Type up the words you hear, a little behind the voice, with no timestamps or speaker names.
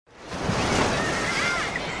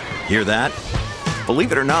Hear that?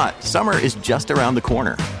 Believe it or not, summer is just around the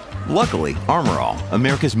corner. Luckily, Armor All,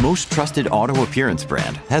 America's most trusted auto appearance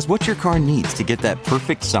brand, has what your car needs to get that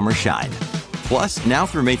perfect summer shine. Plus, now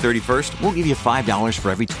through May 31st, we'll give you $5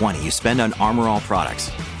 for every $20 you spend on Armor All products.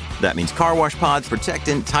 That means car wash pods,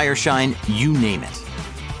 protectant, tire shine, you name it.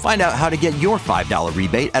 Find out how to get your $5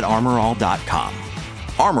 rebate at armorall.com.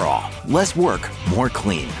 Armor All, less work, more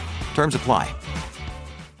clean. Terms apply.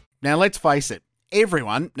 Now, let's face it,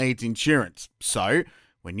 everyone needs insurance. So,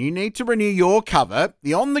 when you need to renew your cover,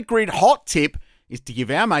 the on-the-grid hot tip is to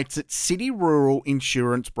give our mates at City Rural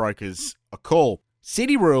Insurance Brokers a call.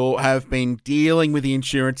 City Rural have been dealing with the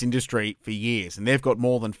insurance industry for years, and they've got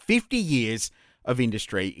more than 50 years of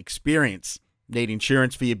industry experience. Need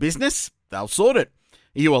insurance for your business? They'll sort it.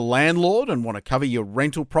 Are you a landlord and want to cover your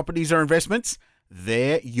rental properties or investments?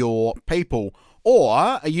 They're your people. Or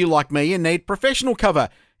are you like me and need professional cover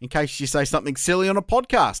in case you say something silly on a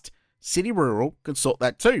podcast? City Rural can sort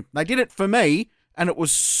that too. They did it for me, and it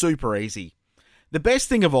was super easy. The best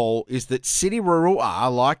thing of all is that City Rural are,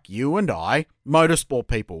 like you and I, motorsport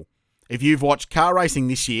people. If you've watched car racing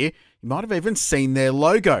this year, you might have even seen their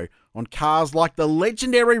logo on cars like the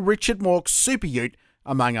legendary Richard Mork Super Ute,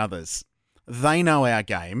 among others. They know our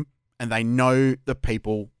game, and they know the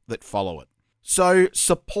people that follow it. So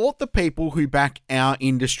support the people who back our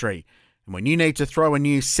industry. And when you need to throw a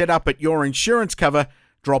new setup at your insurance cover,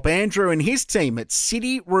 drop Andrew and his team at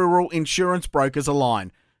City Rural Insurance Brokers a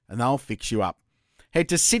line, and they'll fix you up. Head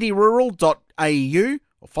to cityrural.au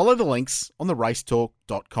or follow the links on the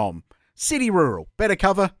racetalk.com. City Rural, better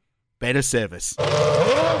cover, better service.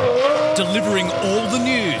 Delivering all the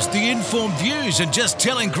news, the informed views, and just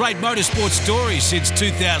telling great motorsport stories since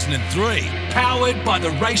 2003. Powered by the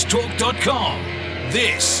racetalk.com.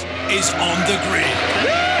 This is On the Grid.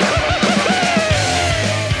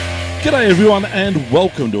 G'day everyone and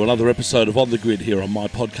welcome to another episode of On the Grid here on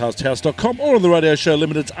mypodcasthouse.com or on the Radio Show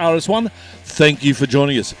Limited's RS1. Thank you for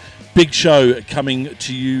joining us. Big show coming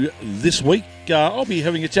to you this week. I'll be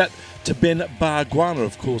having a chat to Ben Bargwanna.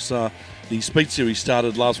 Of course, the Speed Series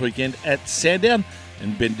started last weekend at Sandown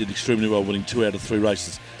and Ben did extremely well, winning 2 out of 3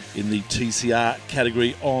 races in the TCR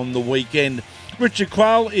category on the weekend. Richard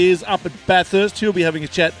Quayle is up at Bathurst. He'll be having a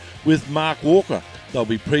chat with Mark Walker. They'll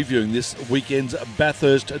be previewing this weekend's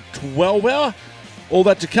Bathurst 12-hour. All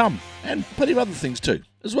that to come, and plenty of other things too,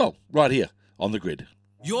 as well, right here on The Grid.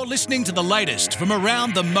 You're listening to the latest from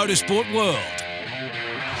around the motorsport world.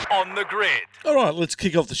 On The Grid. All right, let's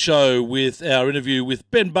kick off the show with our interview with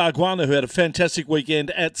Ben Bargwanna, who had a fantastic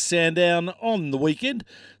weekend at Sandown on the weekend.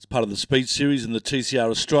 It's part of the Speed Series in the TCR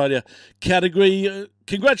Australia category.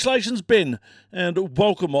 Congratulations, Ben, and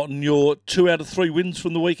welcome on your 2 out of 3 wins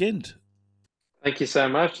from the weekend. Thank you so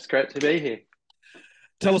much. It's great to be here.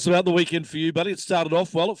 Tell us about the weekend for you, buddy. It started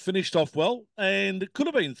off well, it finished off well, and it could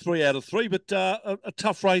have been 3 out of 3, but a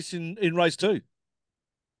tough race in race 2.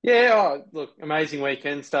 Yeah, look, amazing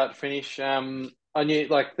weekend, start to finish. I knew,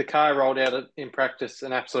 the car rolled out in practice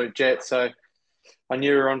an absolute jet, so I knew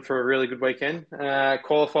we were on for a really good weekend.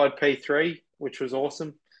 Qualified P3, which was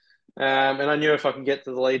awesome. And I knew if I could get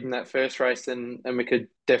to the lead in that first race, then we could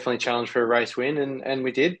definitely challenge for a race win, and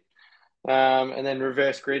we did. And then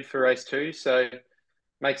reverse grid for race 2, so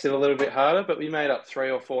makes it a little bit harder, but we made up 3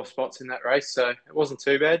 or 4 spots in that race, so it wasn't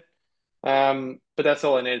too bad. But that's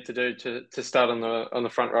all I needed to do to start on the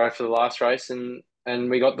front row for the last race, and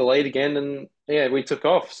we got the lead again, and yeah, we took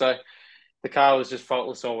off. So the car was just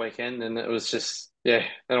faultless all weekend, and it was just an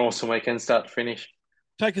awesome weekend start to finish.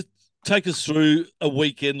 Take us through a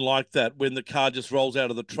weekend like that when the car just rolls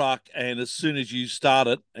out of the truck, and as soon as you start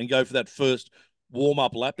it and go for that first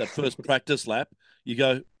warm-up lap, that first practice lap, you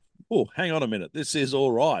go, oh, hang on a minute, this is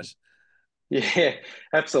all right. Yeah,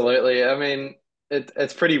 absolutely. I mean,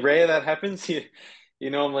 it's pretty rare that happens. You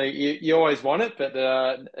normally, you always want it, but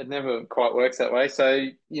it never quite works that way. So,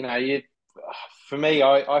 for me,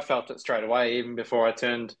 I felt it straight away, even before I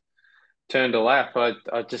turned a lap.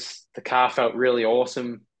 The car felt really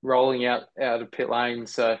awesome rolling out of pit lane.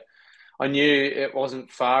 So I knew it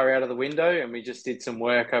wasn't far out of the window, and we just did some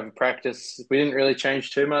work over practice. We didn't really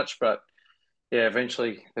change too much, but yeah,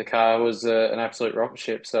 eventually the car was an absolute rocket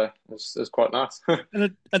ship, so it was quite nice.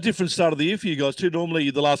 And a different start of the year for you guys too. Normally,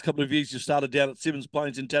 the last couple of years you started down at Simmons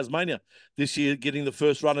Plains in Tasmania. This year, getting the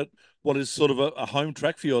first run at what is sort of a home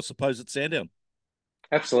track for you, I suppose, at Sandown.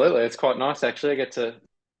 Absolutely, it's quite nice actually. I get to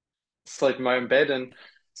sleep in my own bed and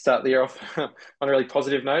start the year off on a really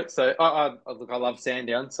positive note. So I love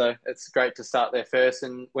Sandown, so it's great to start there first,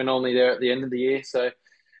 and we're normally there at the end of the year, so a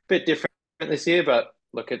bit different this year, but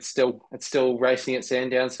look, it's still racing at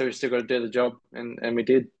Sandown, so we still got to do the job, and we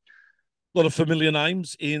did. A lot of familiar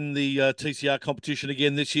names in the TCR competition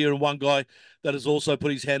again this year, and one guy that has also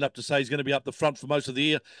put his hand up to say he's going to be up the front for most of the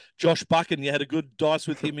year, Josh Buchan. You had a good dice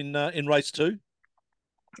with him in race 2.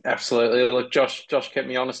 Absolutely. Look, Josh kept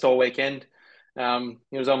me honest all weekend.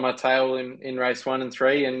 He was on my tail in race 1 and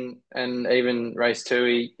 3, and even race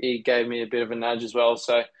 2, he gave me a bit of a nudge as well.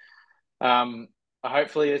 So um,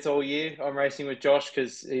 hopefully it's all year I'm racing with Josh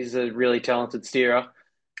because he's a really talented steerer,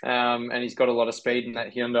 and he's got a lot of speed in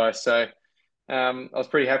that Hyundai. So I was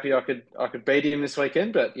pretty happy I could beat him this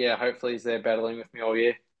weekend. But yeah, hopefully he's there battling with me all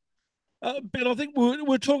year. Ben, I think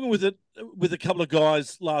we're talking with a couple of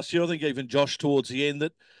guys last year. I think even Josh towards the end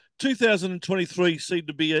that 2023 seemed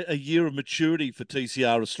to be a year of maturity for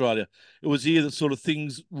TCR Australia. It was a year that sort of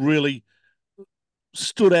things really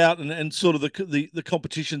stood out, and sort of the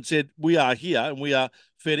competition said we are here and we are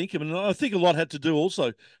fair income. And I think a lot had to do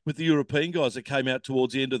also with the European guys that came out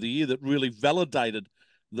towards the end of the year that really validated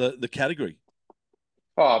the category.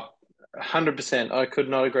 Oh, 100%. I could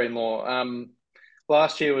not agree more.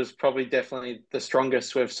 Last year was probably definitely the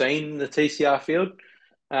strongest we've seen the TCR field.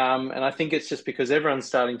 And I think it's just because everyone's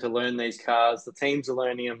starting to learn these cars. The teams are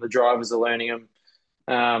learning them, the drivers are learning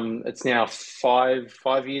them. It's now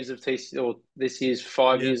five years of TCR, or this year's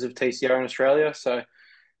 5 years of TCR in Australia. So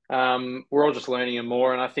we're all just learning them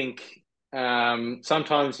more. And I think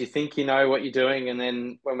sometimes you think you know what you're doing, and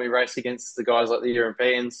then when we race against the guys like the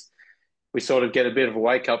Europeans, we sort of get a bit of a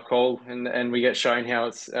wake up call, and we get shown how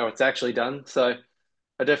it's actually done. So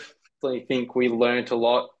I definitely think we learnt a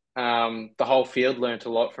lot. The whole field learnt a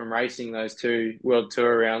lot from racing those 2 World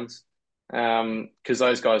Tour rounds, because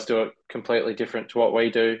those guys do it completely different to what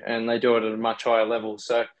we do, and they do it at a much higher level.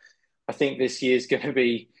 So I think this year's going to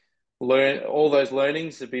be learn all those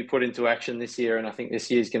learnings to be put into action this year, and I think this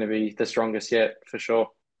year's going to be the strongest yet for sure.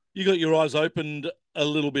 You got your eyes opened a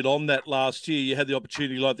little bit on that last year. You had the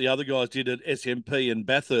opportunity, like the other guys did at SMP and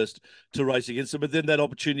Bathurst, to race against them. But then that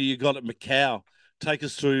opportunity you got at Macau. Take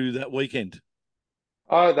us through that weekend.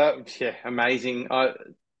 Oh, yeah, amazing.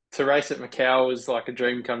 To race at Macau was like a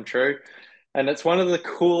dream come true. And it's one of the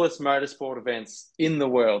coolest motorsport events in the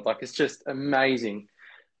world. Like, it's just amazing.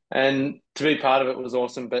 And to be part of it was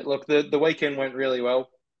awesome. But look, the weekend went really well.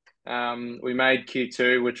 We made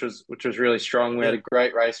Q2, which was really strong. We had a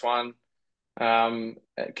great race 1,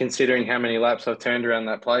 considering how many laps I've turned around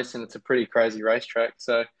that place, and it's a pretty crazy racetrack.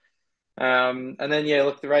 So, and then yeah,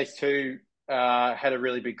 look, the race 2 had a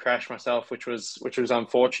really big crash myself, which was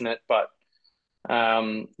unfortunate. But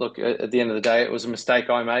look, at the end of the day, it was a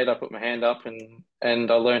mistake I made. I put my hand up,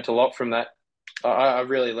 and I learned a lot from that. I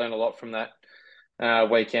really learned a lot from that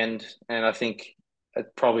weekend, and I think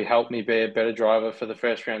it probably helped me be a better driver for the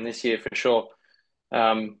first round this year for sure.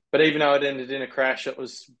 But even though it ended in a crash, it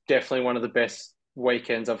was definitely one of the best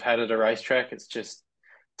weekends I've had at a racetrack. It's just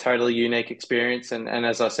totally unique experience, and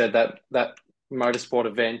as I said, that motorsport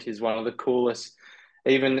event is one of the coolest.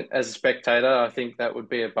 Even as a spectator, I think that would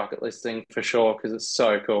be a bucket list thing for sure because it's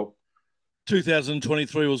so cool.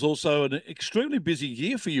 2023 was also an extremely busy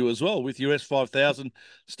year for you as well with your S5000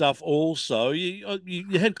 stuff. Also,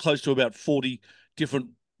 you had close to about 40 different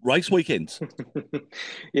race weekends.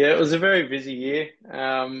 Yeah, it was a very busy year,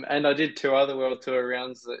 and I did 2 other World Tour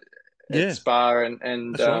rounds at Spa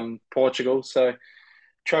and right. Portugal. So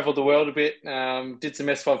traveled the world a bit, did some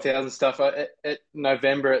S5000 stuff. At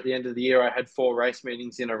November, at the end of the year, I had 4 race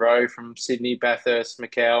meetings in a row from Sydney, Bathurst,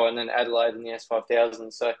 Macau, and then Adelaide in the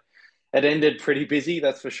S5000. So it ended pretty busy,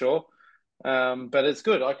 that's for sure. But it's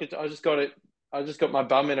good. I just got my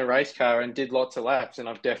bum in a race car and did lots of laps, and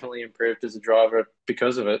I've definitely improved as a driver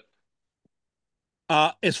because of it.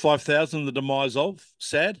 S5000, the demise of,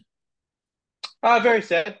 sad? Very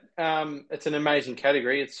sad. It's an amazing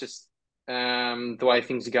category. It's just the way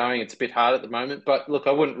things are going, it's a bit hard at the moment. But look,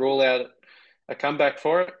 I wouldn't rule out a comeback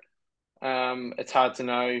for it. It's hard to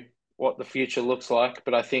know what the future looks like,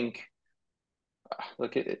 but I think,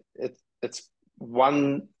 look, it's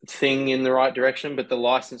one thing in the right direction, but the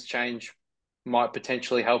license change might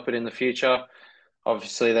potentially help it in the future.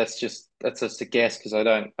 Obviously, that's just a guess because I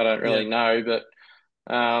don't really know, but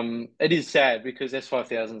it is sad because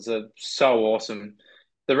S5000s are so awesome.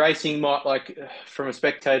 The racing might, like, from a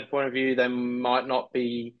spectator point of view, they might not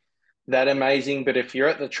be that amazing, but if you're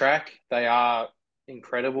at the track, they are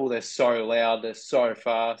incredible. They're so loud, they're so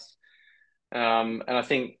fast, and I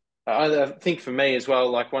think for me as well,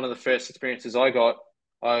 like one of the first experiences I got,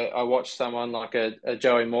 I watched someone like a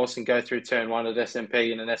Joey Mawson go through turn 1 at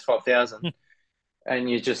SMP in an S5000, and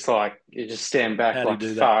you just stand back How do you like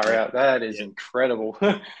do that? far out. That is incredible.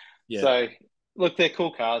 Yeah. So look, they're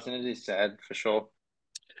cool cars, and it is sad for sure.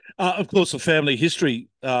 Of course, the family history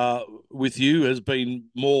with you has been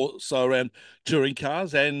more so around touring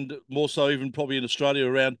cars and more so even probably in Australia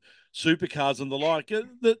around supercars and the like.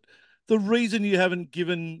 The reason you haven't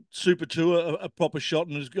given Super Tour a proper shot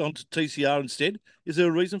and has gone to TCR instead, is there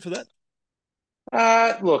a reason for that?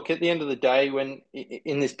 Look, at the end of the day, when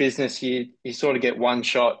in this business, you sort of get one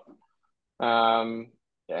shot, um,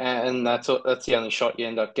 and that's the only shot you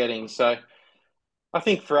end up getting. So I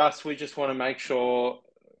think for us, we just want to make sure,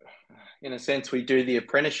 in a sense, we do the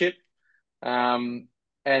apprenticeship, um,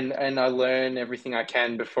 and I learn everything I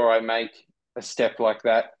can before I make a step like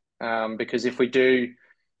that. Because if we do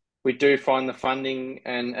find the funding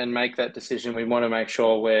and make that decision, we want to make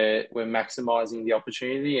sure we're maximizing the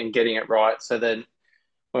opportunity and getting it right. So then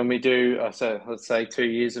when we do, so let's say 2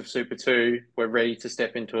 years of Super Two, we're ready to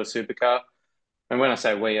step into a supercar. And when I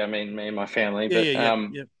say we, I mean me and my family. Yeah, But yeah, yeah,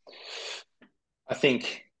 yeah. I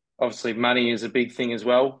think obviously money is a big thing as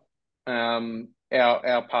well.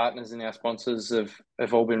 Our partners and our sponsors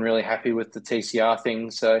have all been really happy with the TCR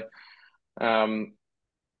thing. So um,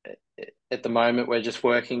 at the moment, we're just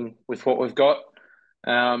working with what we've got.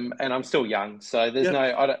 And I'm still young, so there's Yep.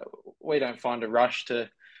 no, we don't find a rush to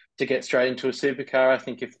get straight into a supercar. I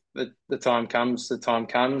think if the time comes, the time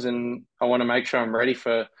comes, and I want to make sure I'm ready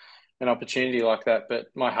for an opportunity like that. But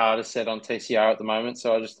my heart is set on TCR at the moment,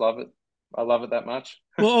 so I just love it. I love it that much.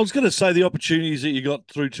 Well, I was going to say the opportunities that you got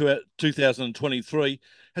through to 2023,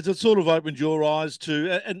 has it sort of opened your eyes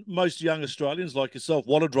to, and most young Australians like yourself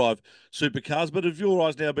want to drive supercars, but have your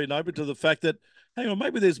eyes now been open to the fact that, hang on,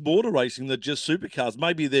 maybe there's more to racing than just supercars?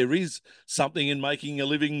 Maybe there is something in making a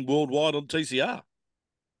living worldwide on TCR.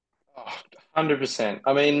 Oh, 100%.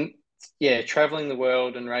 I mean, yeah, traveling the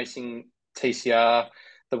world and racing TCR,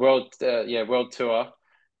 the world tour.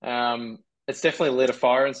 It's definitely lit a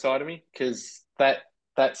fire inside of me because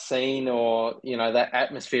that scene or that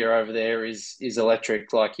atmosphere over there is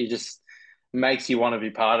electric. Like you just makes you want to be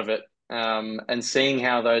part of it. And seeing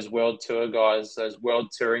how those world tour guys, those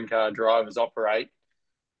world touring car drivers operate,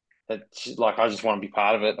 that like I just want to be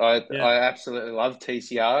part of it. Yeah. I absolutely love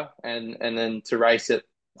TCR, and then to race it,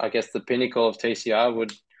 I guess the pinnacle of TCR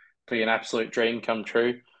would be an absolute dream come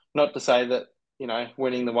true. Not to say that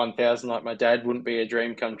winning the 1,000 like my dad wouldn't be a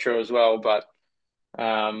dream come true as well, but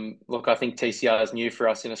look, I think TCR is new for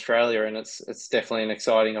us in Australia, and it's definitely an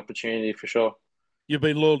exciting opportunity for sure. You've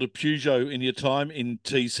been loyal to Peugeot in your time in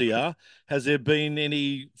TCR. Has there been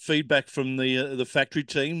any feedback from the factory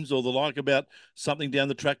teams or the like about something down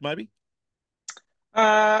the track, maybe?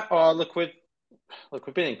 Oh, look, we've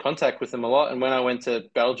been in contact with them a lot, and when I went to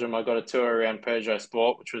Belgium, I got a tour around Peugeot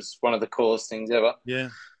Sport, which was one of the coolest things ever. Yeah.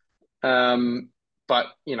 Um, but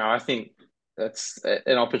I think that's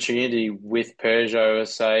an opportunity with Peugeot, I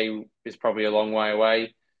say, is probably a long way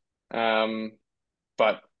away. Um,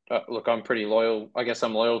 but look, I'm pretty loyal. I guess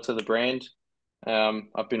I'm loyal to the brand.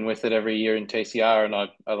 I've been with it every year in TCR, and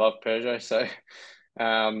I love Peugeot. So,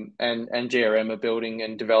 and GRM are building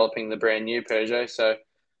and developing the brand new Peugeot. So,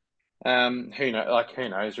 who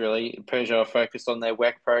knows really? Peugeot are focused on their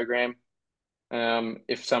WEC program.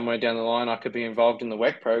 If somewhere down the line I could be involved in the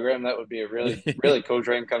WEC program, that would be a really, really cool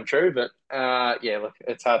dream come true. But yeah, look,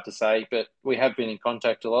 it's hard to say. But we have been in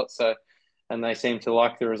contact a lot, so and they seem to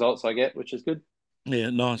like the results I get, which is good.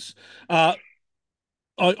 Yeah, nice. Uh,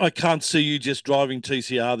 I can't see you just driving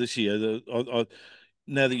TCR this year.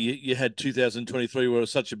 Now that you had 2023, where it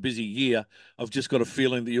was such a busy year, I've just got a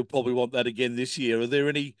feeling that you'll probably want that again this year. Are there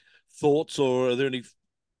any thoughts or are there any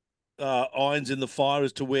irons in the fire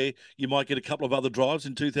as to where you might get a couple of other drives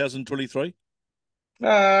in 2023?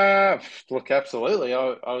 Uh, Look, absolutely.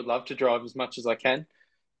 I would love to drive as much as I can.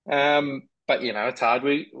 But it's hard.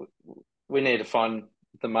 We need to find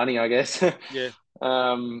the money, I guess. Yeah.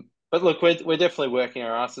 But look, we're definitely working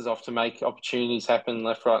our asses off to make opportunities happen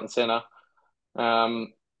left, right, and centre.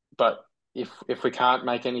 Um, but if we can't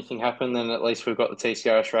make anything happen, then at least we've got the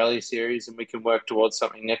TCR Australia series, and we can work towards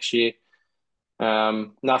something next year.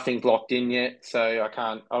 Nothing's locked in yet, so I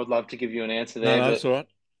can't. I would love to give you an answer No, there, no, but that's all right.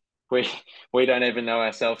 we we don't even know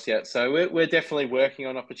ourselves yet. So we're definitely working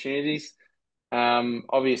on opportunities.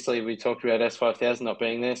 Obviously, we talked about S5000 not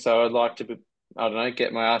being there, so I'd like to, I don't know,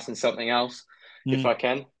 get my ass in something else if Mm. I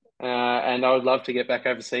can. And I would love to get back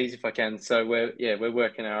overseas if I can. So we're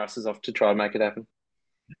working our asses off to try and make it happen.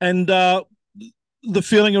 And the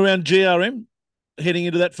feeling around GRM heading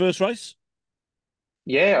into that first race?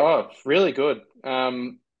 Yeah, oh, really good.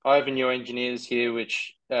 I have a new engineer this year,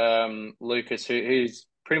 which Lucas, who's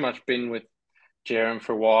pretty much been with Jerem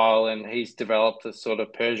for a while, and he's developed a sort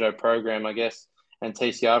of Peugeot program, I guess, and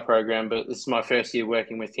TCR program. But this is my first year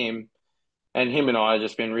working with him, and him and I have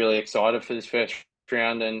just been really excited for this first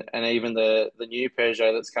next round, and even the new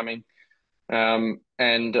Peugeot that's coming.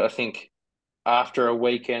 And I think after a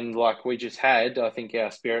weekend like we just had, I think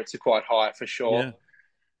our spirits are quite high for sure.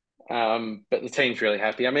 Yeah. But the team's really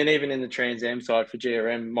happy. I mean, even in the Trans Am side for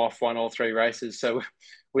GRM, Moff won all 3 races, so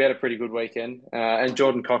we had a pretty good weekend. And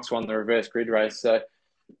Jordan Cox won the reverse grid race. So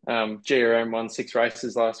GRM won 6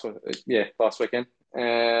 races last weekend.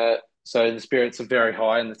 So the spirits are very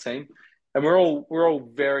high in the team, and we're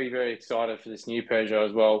all very, very excited for this new Peugeot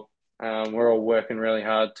as well. We're all working really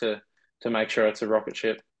hard to make sure it's a rocket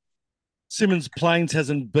ship. Symmons Plains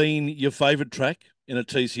hasn't been your favourite track in a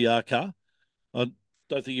TCR car. I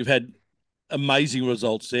don't think you've had amazing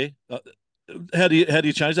results there. How do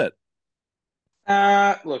you change that?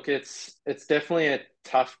 Look, it's definitely a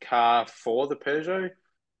tough car for the Peugeot.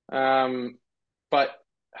 But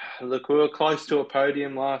look, we were close to a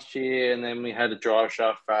podium last year, and then we had a drive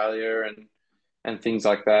shaft failure and things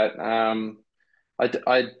like that.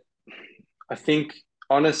 I think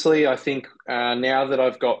honestly, now that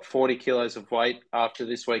I've got 40 kilos of weight after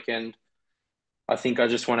this weekend, I think I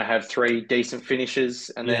just want to have 3 decent finishes,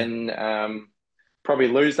 and then probably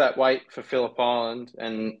lose that weight for Phillip Island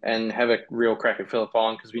and have a real crack at Phillip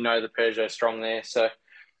Island, because we know the Peugeot's strong there. So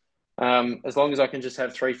as long as I can just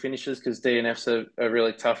have 3 finishes, because DNFs are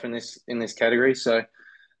really tough in this category. So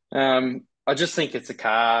I just think it's a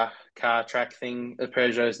car track thing. The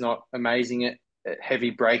Peugeot is not amazing at heavy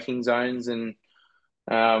braking zones and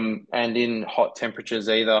in hot temperatures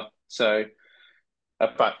either. So,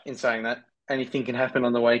 but in saying that, anything can happen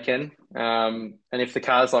on the weekend. And if the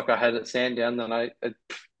car's like I had at Sandown, then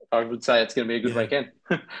I would say it's going to be a good weekend.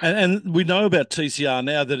 and we know about TCR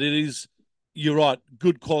now that it is, you're right,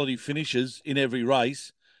 good quality finishes in every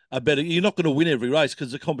race are better. You're not going to win every race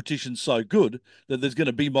because the competition's so good that there's going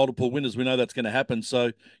to be multiple winners. We know that's going to happen.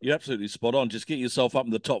 So you're absolutely spot on. Just get yourself up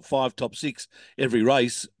in the top 5, top 6 every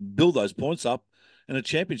race, build those points up, and a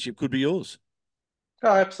championship could be yours. Oh,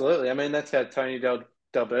 absolutely. I mean, that's how Tony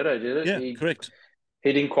D'Alberto did it. Yeah, correct.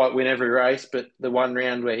 He didn't quite win every race, but the one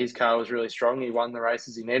round where his car was really strong, he won the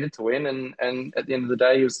races he needed to win, and at the end of the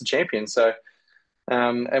day, he was the champion. So,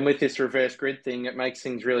 and with this reverse grid thing, it makes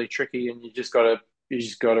things really tricky, and you just got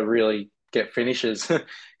to really get finishes,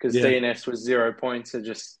 because DNFs was 0 points.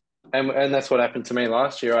 And that's what happened to me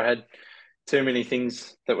last year. I had too many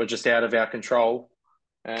things that were just out of our control,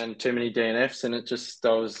 and too many DNFs, and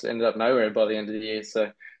ended up nowhere by the end of the year.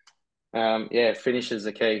 So, finishes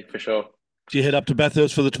are key for sure. Do you head up to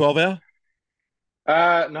Bathurst for the 12-hour?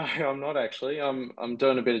 No, I'm not actually. I'm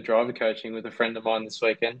doing a bit of driver coaching with a friend of mine this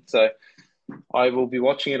weekend, so I will be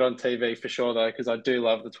watching it on TV for sure, though, because I do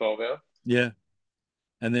love the 12-hour. Yeah.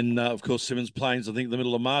 And then, of course, Symmons Plains, I think, the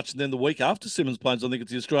middle of March. And then the week after Symmons Plains, I think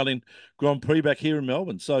it's the Australian Grand Prix back here in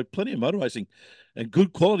Melbourne. So plenty of motor racing and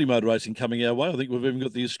good quality motor racing coming our way. I think we've even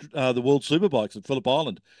got the World Superbikes at Phillip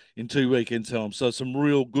Island in 2 weekends' time. So some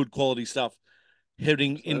real good quality stuff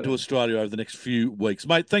heading into Australia over the next few weeks.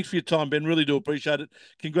 Mate, thanks for your time, Ben. Really do appreciate it.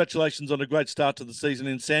 Congratulations on a great start to the season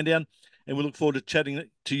in Sandown. And we look forward to chatting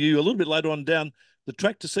to you a little bit later on down the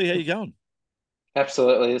track to see how you're going.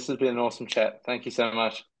 Absolutely. This has been an awesome chat. Thank you so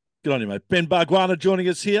much. Good on you, mate. Ben Bargwanna joining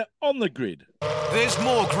us here on The Grid. There's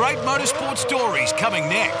more great motorsport stories coming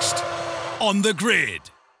next on The Grid.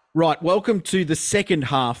 Right, welcome to the second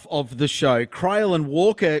half of the show. Crail and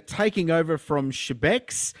Walker taking over from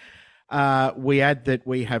Shebex. We add that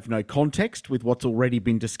we have no context with what's already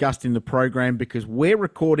been discussed in the program because we're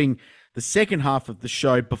recording the second half of the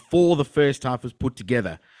show before the first half was put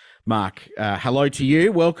together. Mark, hello to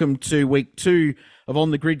you. Welcome to week 2 of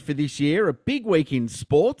On the Grid for this year. A big week in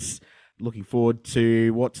sports. Looking forward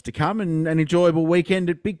to what's to come and an enjoyable weekend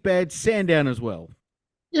at Big Bad Sandown as well.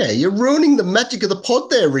 Yeah, you're ruining the magic of the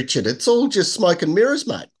pod there, Richard. It's all just smoke and mirrors,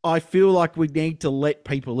 mate. I feel like we need to let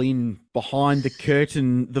people in behind the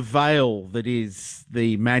curtain, the veil that is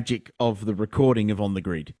the magic of the recording of On the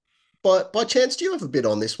Grid. By chance, do you have a bit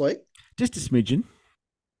on this week? Just a smidgen.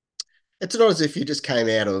 It's not as if you just came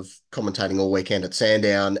out of commentating all weekend at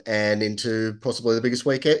Sandown and into possibly the biggest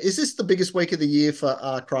weekend. Is this the biggest week of the year for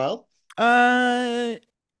Crail?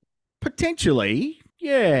 Potentially,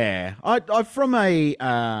 yeah. I from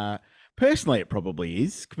a personally, it probably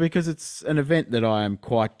is because it's an event that I am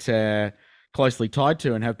quite closely tied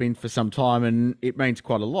to and have been for some time, and it means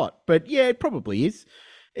quite a lot. But yeah, it probably is.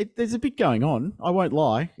 There's a bit going on. I won't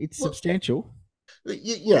lie. It's substantial.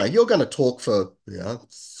 You know, you're going to talk for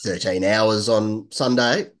 13 hours on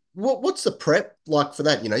Sunday. What's the prep like for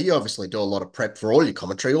that? You know, you obviously do a lot of prep for all your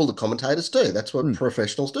commentary. All the commentators do. That's what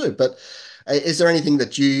professionals do. But is there anything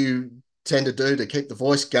that you tend to do to keep the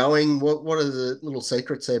voice going? What are the little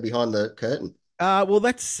secrets there behind the curtain? Well,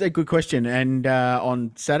 that's a good question. And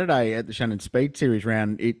on Saturday at the Shannon Speed Series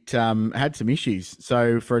round, it had some issues.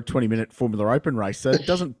 So for a 20-minute Formula Open race, so it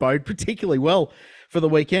doesn't bode particularly well for the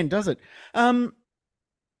weekend, does it?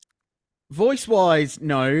 Voice-wise,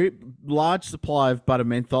 no. Large supply of butter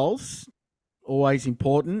menthols, always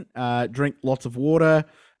important. Drink lots of water,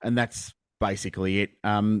 and that's basically it.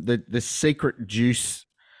 The secret juice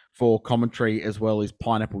for commentary as well is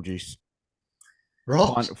pineapple juice.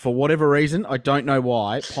 Right. For whatever reason, I don't know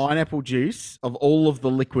why, pineapple juice of all of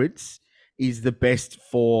the liquids is the best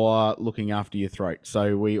for looking after your throat.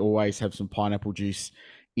 So we always have some pineapple juice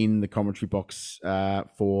in the commentary box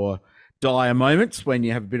for dire moments when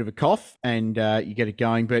you have a bit of a cough and you get it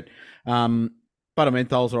going. But butter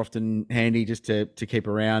menthols are often handy just to keep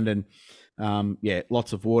around, and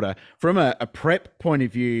lots of water. From a prep point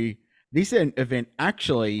of view, this event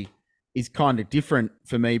actually is kind of different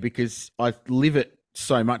for me because I live it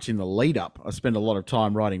so much in the lead up. I spend a lot of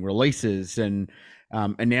time writing releases and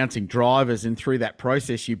announcing drivers, and through that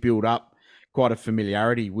process, you build up quite a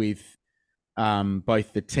familiarity with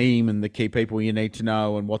both the team and the key people you need to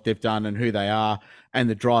know and what they've done and who they are, and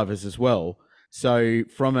the drivers as well. So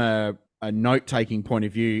from a note-taking point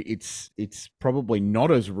of view, it's probably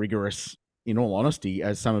not as rigorous, in all honesty,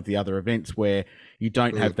 as some of the other events where you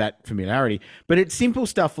don't have that familiarity. But it's simple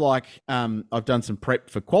stuff like I've done some prep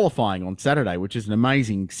for qualifying on Saturday, which is an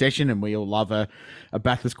amazing session, and we all love a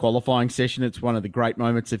Bathurst qualifying session. It's one of the great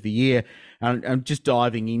moments of the year. I'm just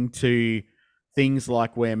diving into things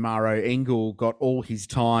like where Maro Engel got all his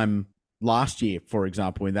time last year, for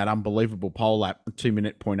example, in that unbelievable pole lap,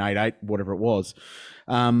 2-minute 0.88, whatever it was.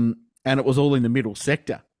 And it was all in the middle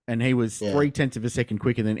sector. And he was 0.3 of a second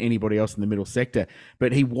quicker than anybody else in the middle sector.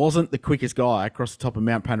 But he wasn't the quickest guy across the top of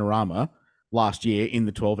Mount Panorama last year in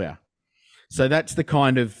the 12-hour. So that's the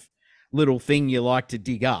kind of little thing you like to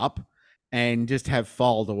dig up and just have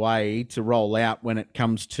filed away to roll out when it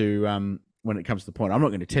comes to the point. I'm not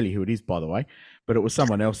going to tell you who it is, by the way, but it was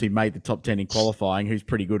someone else who made the top 10 in qualifying who's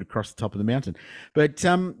pretty good across the top of the mountain. But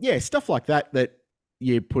stuff like that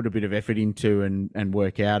you put a bit of effort into and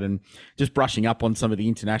work out, and just brushing up on some of the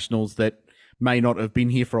internationals that may not have been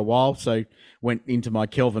here for a while. So went into my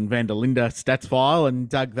Kelvin van der Linde stats file and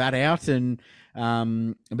dug that out, and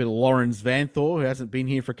a bit of Lawrence Vanthor, who hasn't been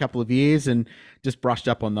here for a couple of years, and just brushed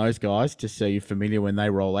up on those guys just so you're familiar when they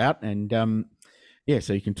roll out. And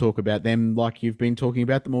so you can talk about them like you've been talking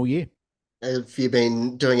about them all year. Have you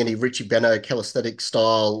been doing any Richie Beno calisthenic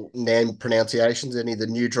style name pronunciations? Any of the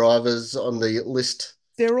new drivers on the list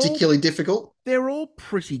particularly difficult? They're all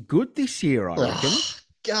pretty good this year, I reckon.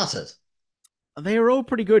 Gutted. They're all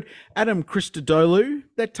pretty good. Adam Christodoulou,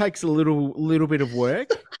 that takes a little bit of work.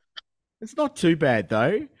 It's not too bad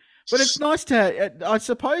though, but it's nice to. I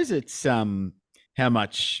suppose it's how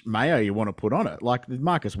much mayo you want to put on it, like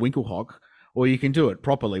Marcus Winkelhock, or you can do it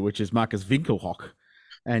properly, which is Marcus Winkelhock.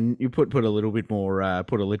 And you put a little bit more, a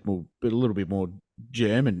little bit more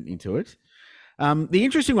German into it. The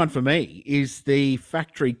interesting one for me is the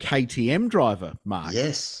factory KTM driver, Mark.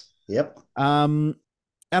 Yes. Yep. And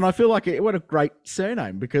I feel like what a great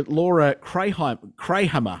surname, because Laura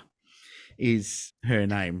Crayhammer is her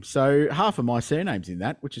name. So half of my surname's in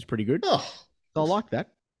that, which is pretty good. Oh, I like that.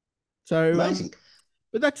 So amazing.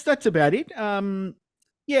 But that's about it. The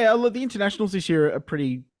internationals this year are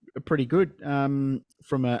pretty good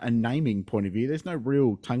from a naming point of view. There's no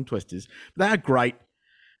real tongue twisters. They are great.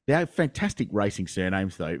 They are fantastic racing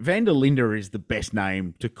surnames, though. Van der Linde is the best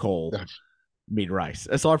name to call mid-race,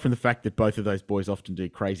 aside from the fact that both of those boys often do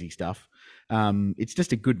crazy stuff. It's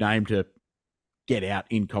just a good name to get out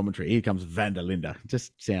in commentary. Here comes Van der Linde. It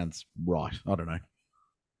just sounds right. I don't know.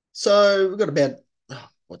 So we've got about,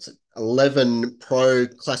 11 pro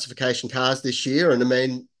classification cars this year. And I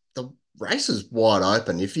mean, the race is wide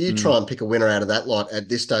open. If you try and pick a winner out of that lot at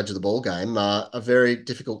this stage of the ball game, a very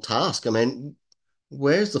difficult task. I mean,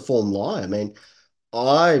 where's the form lie? I mean,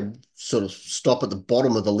 I sort of stop at the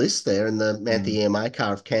bottom of the list there in the Manthe EMA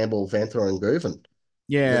car of Campbell, Vanthor and Guven.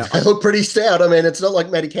 Yeah. They look pretty stout. I mean, it's not like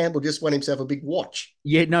Matty Campbell just won himself a big watch.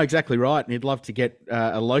 Yeah, no, exactly right. And he'd love to get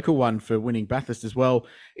a local one for winning Bathurst as well.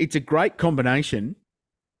 It's a great combination.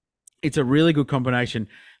 It's a really good combination.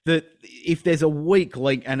 That if there's a weak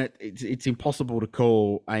link, and it's impossible to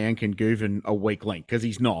call Ayankan Guven a weak link because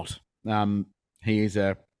he's not. He is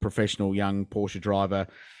a professional young Porsche driver,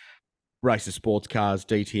 races sports cars,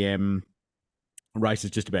 DTM, races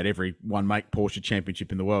just about every one-make Porsche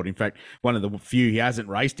championship in the world. In fact, one of the few he hasn't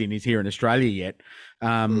raced in is here in Australia yet.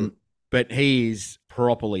 But he is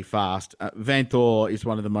properly fast. Vanthor is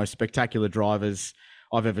one of the most spectacular drivers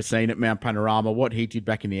I've ever seen at Mount Panorama. What he did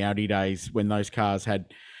back in the Audi days when those cars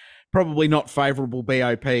had probably not favourable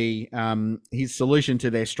BOP. His solution to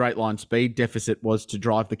their straight line speed deficit was to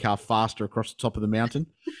drive the car faster across the top of the mountain,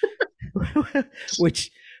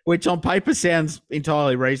 which on paper sounds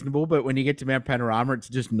entirely reasonable, but when you get to Mount Panorama, it's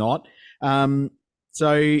just not.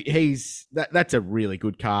 So that's a really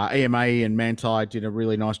good car. EMA and Manti did a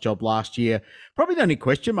really nice job last year. Probably the only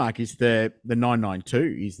question mark is the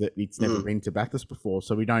 992, is that it's never been to Bathurst before,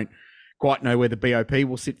 so we don't quite know where the BOP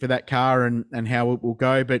will sit for that car and how it will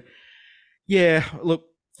go. But yeah, look,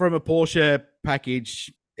 from a Porsche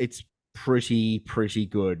package, it's pretty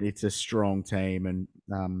good. It's a strong team,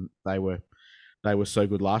 and they were so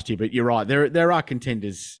good last year. But you're right, there are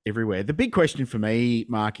contenders everywhere. The big question for me,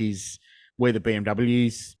 Mark, is where the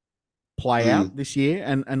BMWs play out this year.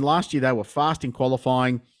 And last year they were fast in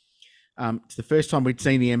qualifying. It's the first time we'd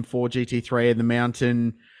seen the M4 GT3 in the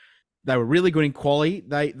mountain. They were really good in quali.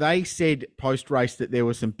 They said post-race that there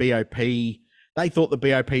was some BOP. They thought the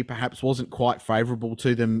BOP perhaps wasn't quite favourable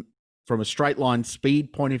to them from a straight line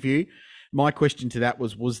speed point of view. My question to that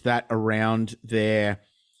was that around their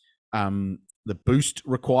the boost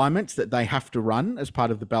requirements that they have to run as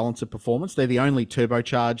part of the balance of performance. They're the only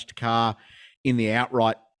turbocharged car in the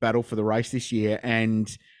outright battle for the race this year. And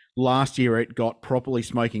last year it got properly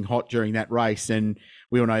smoking hot during that race. And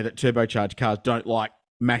we all know that turbocharged cars don't like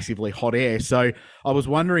massively hot air. So I was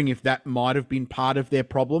wondering if that might have been part of their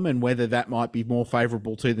problem and whether that might be more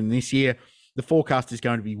favourable to them this year. The forecast is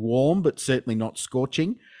going to be warm, but certainly not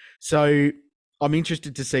scorching. So I'm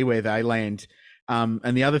interested to see where they land.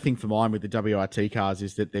 And the other thing for mine with the WRT cars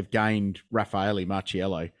is that they've gained Raffaele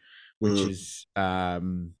Marciello, which is,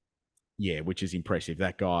 which is impressive.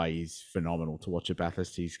 That guy is phenomenal to watch at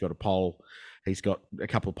Bathurst. He's got a pole. He's got a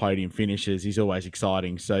couple of podium finishes. He's always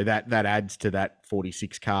exciting. So that adds to that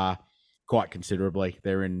 46 car quite considerably.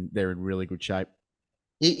 They're in really good shape.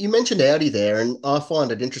 You mentioned Audi there, and I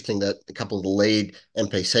find it interesting that a couple of the lead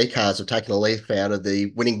MPC cars have taken a leaf out of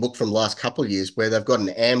the winning book from the last couple of years where they've got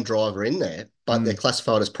an AM driver in there, but they're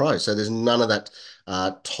classified as pro. So there's none of that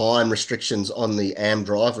time restrictions on the AM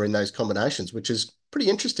driver in those combinations, which is pretty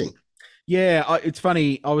interesting. Yeah, it's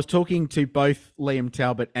funny. I was talking to both Liam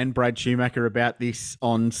Talbot and Brad Schumacher about this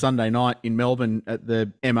on Sunday night in Melbourne at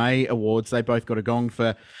the MA Awards. They both got a gong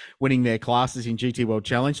for winning their classes in GT World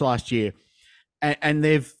Challenge last year. And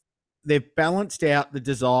they've balanced out the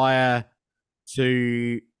desire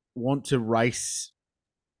to want to race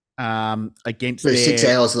against their 6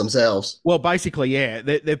 hours themselves. Well, basically, yeah,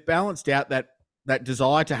 they've balanced out that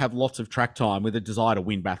desire to have lots of track time with a desire to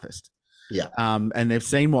win Bathurst. Yeah. And they've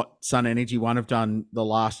seen what Sun Energy One have done the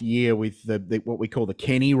last year with the what we call the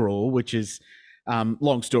Kenny rule, which is,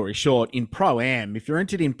 long story short, in Pro-Am, if you're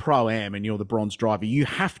entered in Pro-Am and you're the bronze driver, you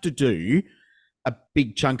have to do a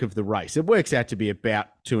big chunk of the race. It works out to be about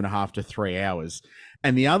 2.5 to 3 hours.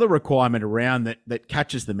 And the other requirement around that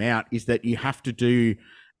catches them out is that you have to do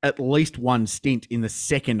at least one stint in the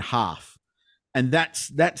second half. And that's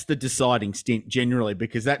the deciding stint generally,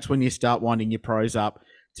 because that's when you start winding your pros up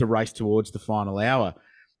to race towards the final hour.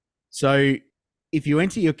 So if you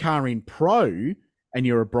enter your car in pro and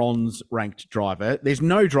you're a bronze ranked driver, there's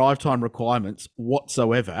no drive time requirements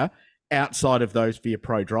whatsoever outside of those for your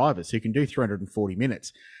pro drivers who can do 340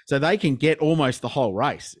 minutes. So they can get almost the whole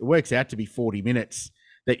race. It works out to be 40 minutes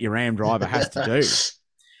that your AM driver has to do.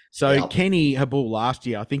 So Kenny Habul last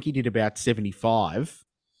year, I think he did about 75.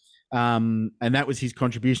 And that was his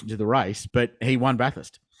contribution to the race, but he won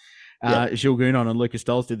Bathurst. Gilles Gounon and Lucas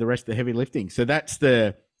Doles did the rest of the heavy lifting. So that's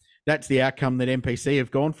the outcome that MPC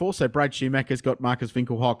have gone for. So Brad Schumacher's got Marcus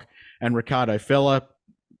Winkelhock and Ricardo Feller.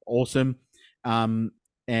 Awesome.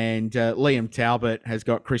 And Liam Talbot has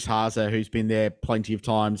got Chris Haase, who's been there plenty of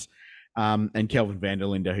times, and Kelvin van der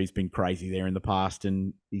Linde, who's been crazy there in the past,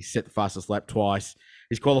 and he's set the fastest lap twice.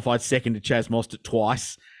 He's qualified second to Chaz Mostert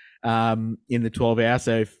twice in the 12 hour.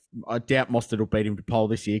 So I doubt Mostert will beat him to pole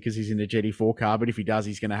this year because he's in a GT4 car, but if he does,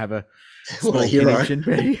 he's going to have a small connection.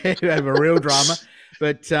 He'll have a real drama.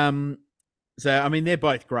 But so, I mean, they're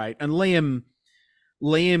both great. And Liam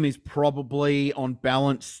is probably, on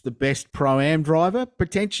balance, the best Pro-Am driver,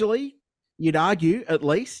 potentially, you'd argue, at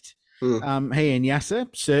least. He and Yasser,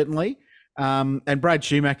 certainly. And Brad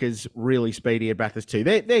Schumacher's really speedy at Bathurst too.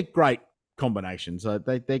 They're great combinations.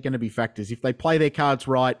 They're going to be factors. If they play their cards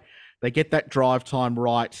right, they get that drive time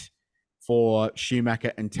right for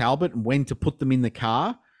Schumacher and Talbot and when to put them in the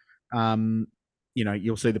car.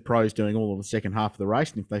 You'll see the pros doing all of the second half of the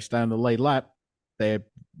race. And if they stay on the lead lap, they're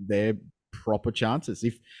proper chances.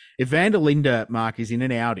 If van der Linde, Mark, is in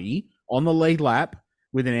an Audi on the lead lap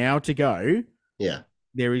with an hour to go,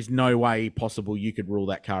 there is no way possible you could rule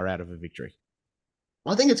that car out of a victory.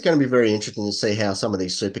 I think it's going to be very interesting to see how some of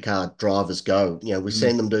these supercar drivers go. We've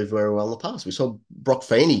seen them do very well in the past. We saw Brock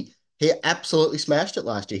Feeney. He absolutely smashed it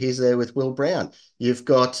last year. He's there with Will Brown. You've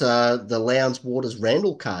got the Lowndes Waters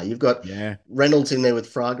Randall car. You've got Yeah. Reynolds in there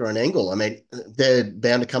with Fraga and Engel. I mean, they're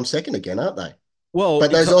bound to come second again, aren't they? Well,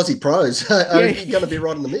 But those Aussie pros are going to be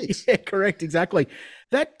right in the mix. Yeah, correct, exactly.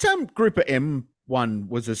 That Group of M one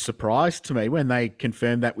was a surprise to me when they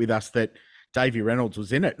confirmed that with us that Davey Reynolds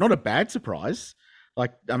was in it. Not a bad surprise.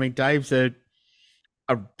 Dave's a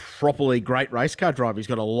properly great race car driver. He's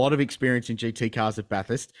got a lot of experience in GT cars at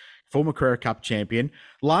Bathurst, former Carrera Cup champion.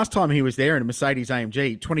 Last time he was there in a Mercedes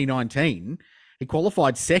AMG, 2019, he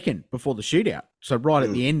qualified second before the shootout. So right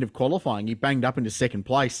at the end of qualifying, he banged up into second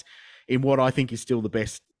place in what I think is still the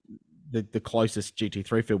best, the closest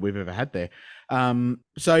GT3 field we've ever had there.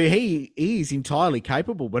 So he is entirely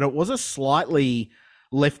capable, but it was a slightly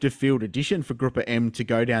left of field addition for Group of M to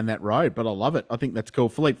go down that road, but I love it. I think that's cool.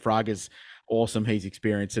 Philippe Fraga's awesome. He's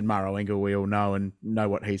experienced, and Maro Engel we all know and know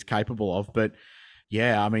what he's capable of. But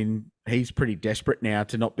yeah, I mean, he's pretty desperate now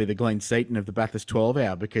to not be the Glenn Seaton of the Bathurst 12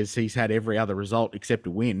 hour because he's had every other result except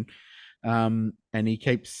a win. And he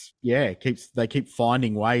they keep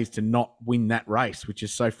finding ways to not win that race, which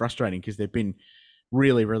is so frustrating because they've been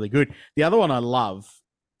really, really good. The other one I love,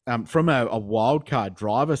 from a wildcard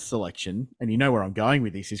driver selection, and you know where I'm going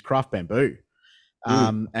with this, is Craft Bamboo,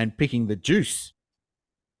 and picking the Juice.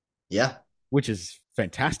 Yeah. Which is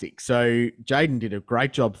fantastic. So Jaden did a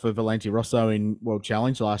great job for Valente Rosso in World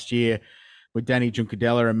Challenge last year with Danny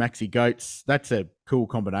Juncadella and Maxi Goetz. That's a cool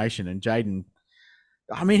combination. And Jaden,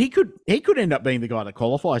 I mean, he could end up being the guy that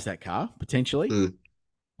qualifies that car, potentially.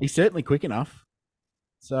 He's certainly quick enough.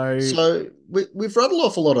 So we've rattled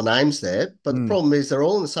off a lot of names there, but the problem is they're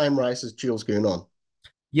all in the same race as Jules Gounon.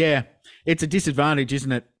 Yeah, it's a disadvantage,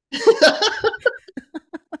 isn't it?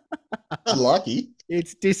 Unlucky.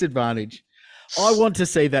 It's disadvantage. I want to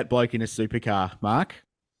see that bloke in a supercar, Mark.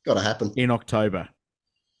 Got to happen. In October.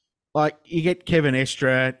 Like, you get Kevin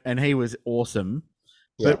Estra, and he was awesome.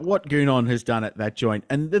 Yeah. But what Gounon has done at that joint,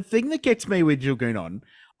 and the thing that gets me with Jules Gounon,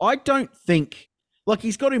 I don't think, like,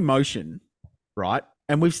 he's got emotion, right?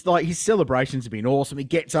 And his celebrations have been awesome. He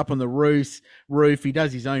gets up on the roof. He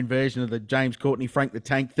does his own version of the James Courtney Frank the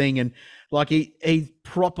Tank thing. And like, he's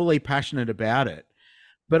properly passionate about it.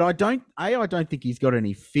 But I don't think he's got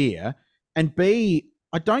any fear. And B,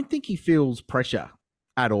 I don't think he feels pressure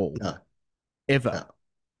at all. No. Ever. No.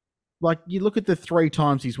 Like, you look at the 3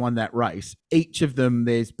 times he's won that race, each of them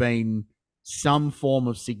there's been some form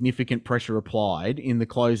of significant pressure applied in the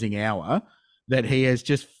closing hour that he has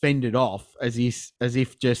just fended off as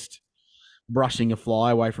if just brushing a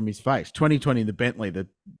fly away from his face. 2020, the Bentley, the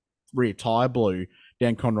rear tyre blew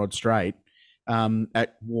down Conrod Straight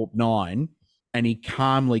at Warp 9, and he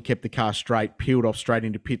calmly kept the car straight, peeled off straight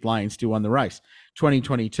into pit lane, still won the race.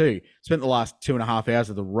 2022, spent the last 2.5 hours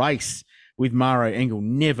of the race with Maro Engel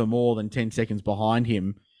never more than 10 seconds behind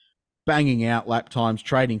him, banging out lap times,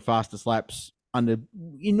 trading fastest laps under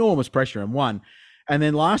enormous pressure and won. And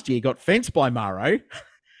then last year got fenced by Maro,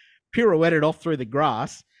 pirouetted off through the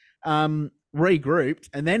grass, regrouped,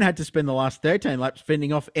 and then had to spend the last 13 laps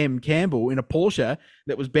fending off M. Campbell in a Porsche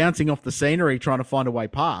that was bouncing off the scenery trying to find a way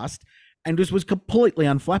past, and just was completely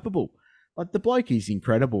unflappable. Like, the bloke is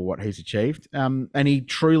incredible what he's achieved. And he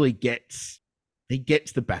truly gets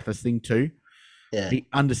the Bathurst thing too. Yeah. He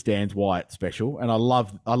understands why it's special. And I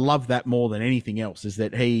love that more than anything else, is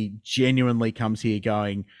that he genuinely comes here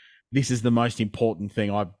going, this is the most important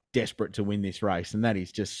thing. I'm desperate to win this race. And that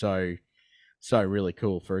is just so really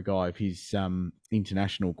cool for a guy of his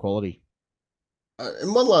international quality.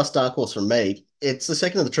 And one last dark horse from me. It's the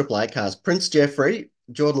second of the Triple Eight cars, Prince Jeffrey,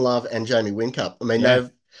 Jordan Love, and Jamie Whincup. I mean,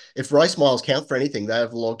 if race miles count for anything,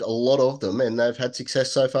 they've logged a lot of them, and they've had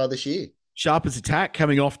success so far this year. Sharp as attack,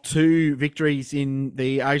 coming off 2 victories in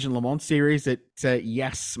the Asian Le Mans series at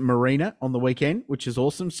Yas Marina on the weekend, which is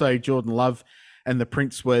awesome. So Jordan Love and the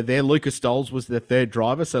Prince were there. Luca Stoles was the 3rd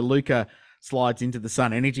driver. So Luca slides into the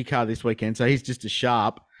Sun Energy car this weekend. So he's just a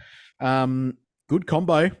sharp. Good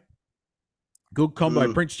combo.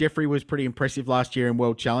 Prince Jeffrey was pretty impressive last year in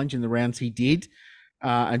World Challenge in the rounds he did.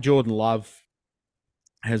 And Jordan Love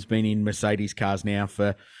has been in Mercedes cars now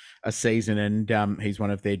for a season, and he's one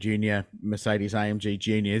of their junior Mercedes AMG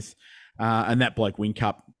juniors. And that bloke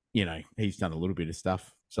Whincup, you know, he's done a little bit of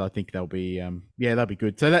stuff. So I think they'll be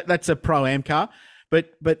good. So that's a Pro-Am car.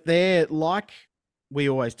 But they're, like we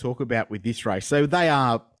always talk about with this race, so they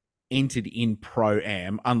are entered in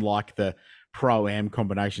Pro-Am, unlike the Pro-Am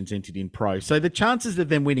combinations entered in Pro. So the chances of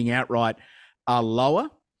them winning outright are lower.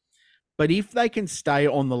 But if they can stay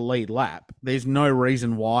on the lead lap, there's no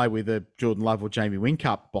reason why, with a Jordan Love or Jamie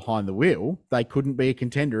Whincup behind the wheel, they couldn't be a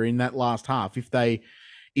contender in that last half if they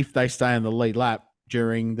stay on the lead lap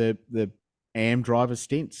during the AM driver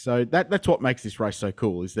stints. So that's what makes this race so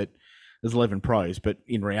cool, is that there's 11 pros, but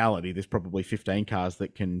in reality, there's probably 15 cars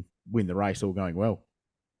that can win the race all going well.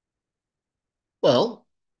 Well,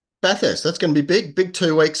 Bathurst, that's going to be big. Big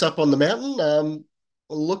 2 weeks up on the mountain.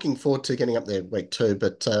 Looking forward to getting up there week 2,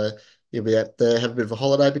 but you'll be out there, have a bit of a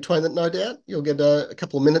holiday between that, no doubt. You'll get a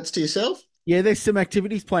couple of minutes to yourself. Yeah, there's some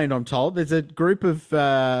activities planned, I'm told. There's a group of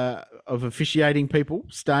officiating people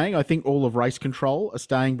staying. I think all of race control are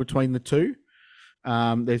staying between the two.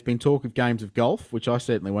 There's been talk of games of golf, which I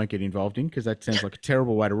certainly won't get involved in because that sounds like a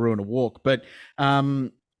terrible way to ruin a walk. But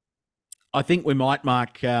I think we might,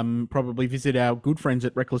 Mark, probably visit our good friends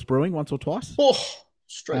at Reckless Brewing once or twice. Oh,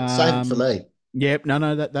 straight save it for me. Yep,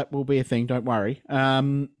 no, that will be a thing. Don't worry.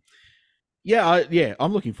 I'm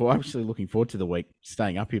actually looking forward to the week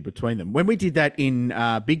staying up here between them. When we did that in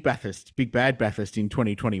Big Bad Bathurst in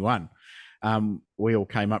 2021, we all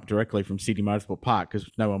came up directly from Sydney Motorsport Park because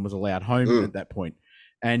no one was allowed home at that point.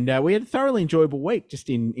 And we had a thoroughly enjoyable week just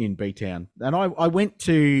in B-Town. And I went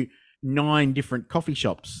to 9 different coffee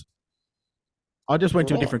shops. I just went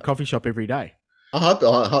to a different coffee shop every day.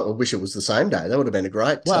 I wish it was the same day. That would have been a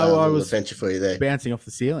great adventure for you there. Bouncing off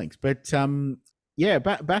the ceilings. But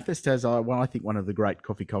Bathurst has I think one of the great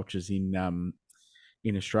coffee cultures in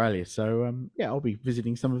Australia. So I'll be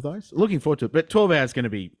visiting some of those. Looking forward to it. But 12 hours is going to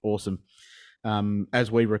be awesome.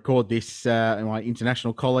 As we record this, my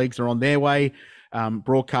international colleagues are on their way.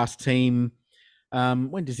 Broadcast team.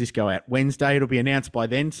 When does this go out? Wednesday. It'll be announced by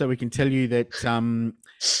then, so we can tell you that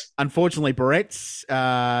unfortunately Barrett's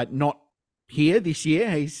not here this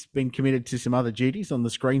year. He's been committed to some other duties on the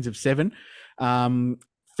screens of 7.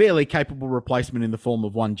 Fairly capable replacement in the form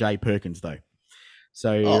of one Jay Perkins, though.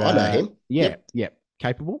 So I know him. Yep,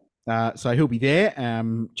 capable. So he'll be there.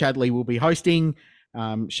 Chadley will be hosting.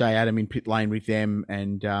 Shay Adam in pit lane with them,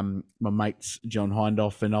 and my mates John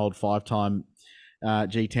Hindhoff and old 5-time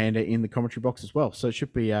G Tander in the commentary box as well. So it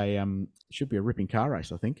should be a ripping car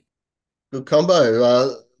race, I think. Good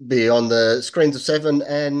combo. Be on the screens of 7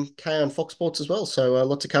 and K on Fox Sports as well. So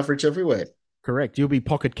lots of coverage everywhere. Correct. You'll be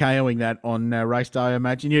pocket KOing that on race day, I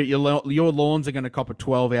imagine. Your lawns are going to cop a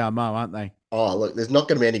 12-hour mow, aren't they? Oh, look, there's not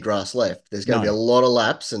going to be any grass left. There's going to be a lot of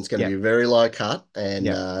laps, and it's going to be very low cut. And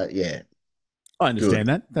I understand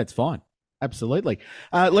that. That's fine. Absolutely.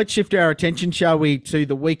 Let's shift our attention, shall we, to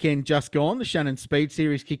the weekend just gone. The Shannon Speed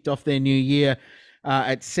Series kicked off their new year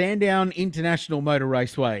at Sandown International Motor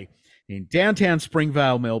Raceway in downtown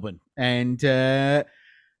Springvale, Melbourne. And an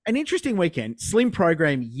interesting weekend. Slim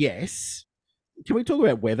program, yes. Can we talk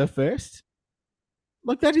about weather first?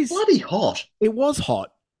 Like, that is bloody hot. It was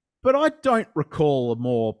hot, but I don't recall a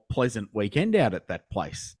more pleasant weekend out at that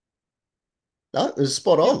place. No, it was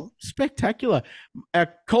spot on. Spectacular.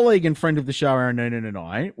 Our colleague and friend of the show, Aaron Noonan, and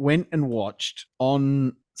I went and watched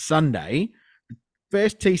on Sunday the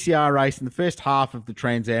first TCR race in the first half of the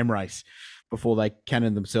Trans Am race before they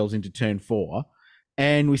cannoned themselves into turn 4.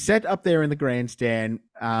 And we sat up there in the grandstand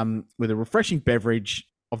with a refreshing beverage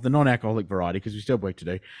of the non-alcoholic variety, because we still have work to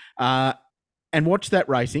do, and watched that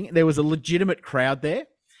racing. There was a legitimate crowd there,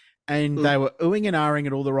 and they were oohing and ahhing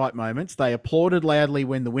at all the right moments. They applauded loudly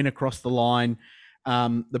when the winner crossed the line.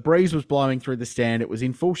 The breeze was blowing through the stand. It was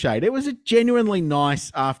in full shade. It was a genuinely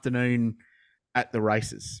nice afternoon at the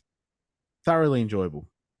races. Thoroughly enjoyable.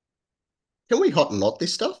 Can we hot and not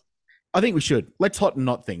this stuff? I think we should. Let's hot and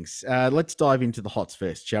not things. Let's dive into the hots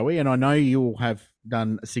first, shall we? And I know you'll have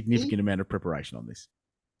done a significant amount of preparation on this.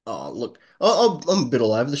 Oh, look, I'm a bit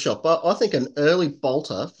all over the shop. I think an early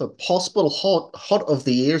bolter for possible hot of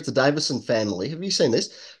the year is the Davison family. Have you seen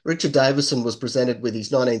this? Richard Davison was presented with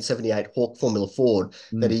his 1978 Hawk Formula Ford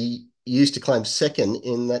that he used to claim second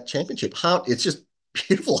in that championship. It's just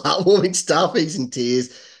beautiful, heartwarming stuff. He's in tears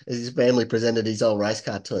as his family presented his old race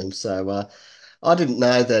car to him. So I didn't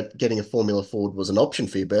know that getting a Formula Ford was an option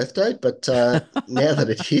for your birthday, but now that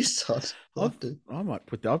it is, I might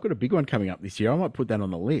put that. I've got a big one coming up this year. I might put that on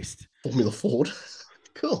the list. Formula Ford.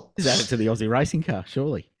 Cool. Just add it to the Aussie racing car,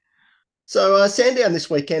 surely. So Sandown this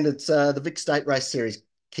weekend, it's the Vic State Race Series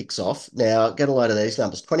kicks off. Now, get a load of these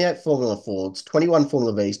numbers. 28 Formula Fords, 21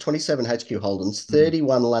 Formula Vs, 27 HQ Holdens,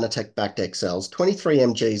 31 Lanatec backed XLs, 23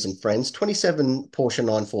 MGs and Friends, 27 Porsche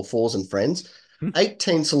 944s and Friends,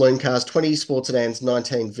 18 saloon cars, 20 sports sedans,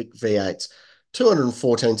 19 Vic V8s,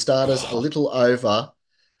 214 starters, a little over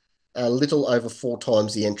 4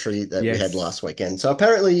 times the entry that we had last weekend. So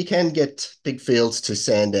apparently you can get big fields to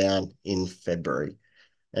Sandown in February.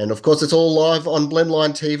 And of course, it's all live on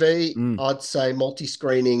Blendline TV. Mm. I'd say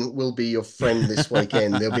multi-screening will be your friend this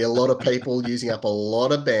weekend. There'll be a lot of people using up a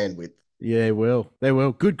lot of bandwidth. Yeah, they will. They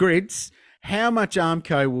will. Good grids. How much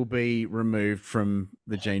Armco will be removed from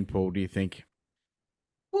the gene pool, do you think?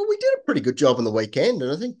 Well, we did a pretty good job on the weekend, and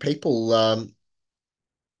I think people,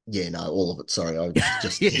 yeah, no, all of it. Sorry, I was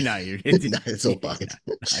just No, it's all bugged.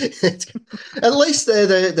 At least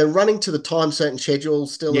they're running to the time certain schedule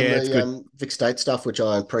still in the Vic State stuff, which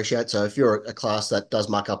I appreciate. So if you're a class that does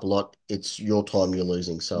muck up a lot, it's your time you're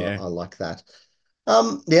losing. So I like that.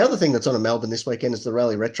 The other thing that's on in Melbourne this weekend is the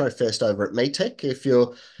Rally Retro Fest over at MeTech. If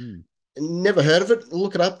you're never heard of it,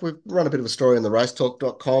 look it up. We've run a bit of a story on the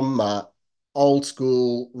racetalk.com. Old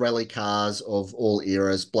school rally cars of all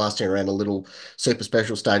eras blasting around a little super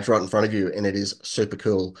special stage right in front of you, and it is super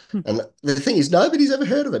cool. And the thing is, nobody's ever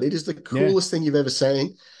heard of it. It is the coolest thing you've ever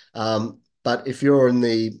seen. But if you're in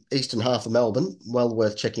the eastern half of Melbourne, well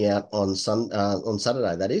worth checking out on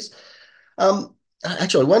Saturday, that is.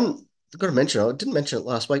 Actually, one I've got to mention, I didn't mention it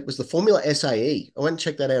last week, was the Formula SAE. I went and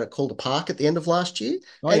checked that out at Calder Park at the end of last year,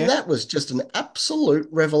 that was just an absolute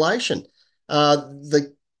revelation.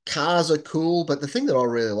 The cars are cool, but the thing that I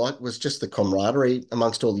really liked was just the camaraderie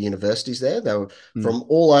amongst all the universities there. They were from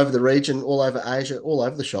all over the region, all over Asia, all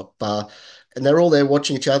over the shop. And they're all there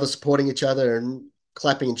watching each other, supporting each other and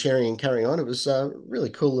clapping and cheering and carrying on. It was a really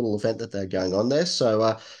cool little event that they're going on there.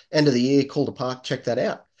 So end of the year, Calder Park, check that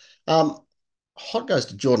out. Hot goes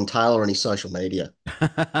to Jordan Taylor and his social media.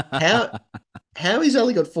 How he's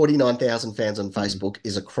only got 49,000 fans on Facebook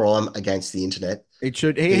is a crime against the internet. It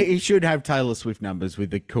should. He should have Taylor Swift numbers with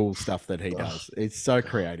the cool stuff that he does. It's so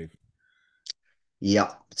creative.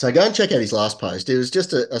 Yeah. So go and check out his last post. It was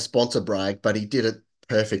just a sponsor brag, but he did it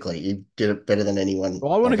perfectly. He did it better than anyone.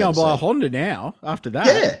 Well, I want to go and buy a Honda now after that.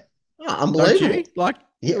 Yeah. Oh, unbelievable. Like,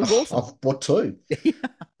 it was awesome. I've bought two.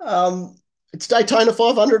 It's Daytona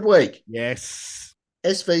 500 week. Yes.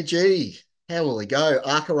 SVG. How will he go?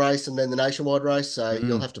 ARCA race and then the nationwide race. So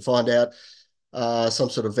you'll have to find out some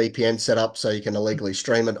sort of VPN set up so you can illegally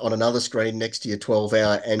stream it on another screen next to your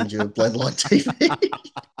 12-hour and your Blendline TV.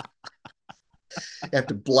 You have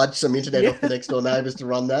to bludge some internet off the next door neighbours to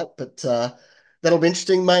run that. But that'll be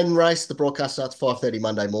interesting. Maiden race, the broadcast starts 5:30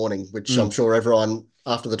 Monday morning, which I'm sure everyone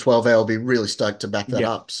after the 12-hour will be really stoked to back that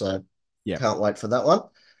up. So can't wait for that one.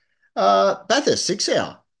 Bathurst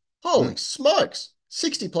 6-hour. Holy smokes.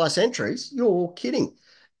 60-plus entries. You're kidding.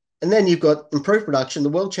 And then you've got improved production, the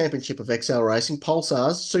World Championship of XL Racing,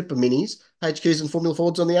 Pulsars, Super Minis, HQs and Formula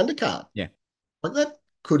Fords on the undercard. Yeah. Like that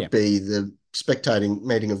could be the spectating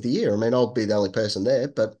meeting of the year. I mean, I'll be the only person there,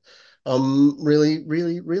 but I'm really,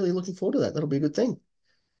 really, really looking forward to that. That'll be a good thing.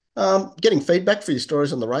 Getting feedback for your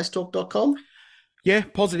stories on the racetalk.com. Yeah,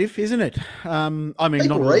 positive, isn't it? I mean,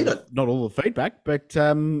 not all the feedback, but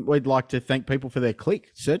we'd like to thank people for their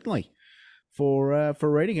click, certainly, for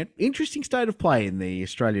reading it. Interesting state of play in the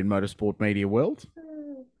Australian motorsport media world.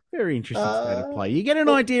 Very interesting state of play. You get an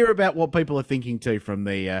idea about what people are thinking too from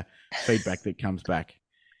the feedback that comes back.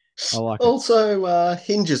 I like it. Also,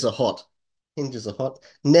 hinges are hot. Hinges are hot.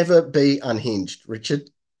 Never be unhinged,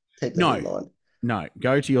 Richard. Keep that in mind. No,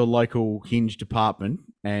 go to your local hinge department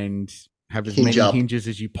and have as many hinges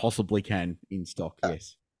as you possibly can in stock.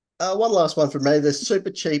 Yes. One last one from me. The super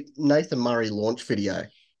cheap Nathan Murray launch video.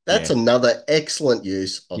 That's another excellent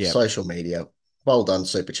use of social media. Well done,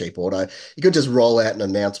 Super Cheap Auto. You could just roll out an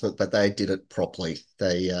announcement, but they did it properly.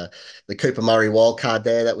 The Cooper Murray wildcard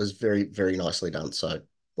there, that was very, very nicely done. So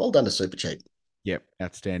well done to Super Cheap. Yep,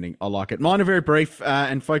 outstanding. I like it. Mine are very brief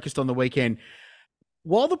and focused on the weekend.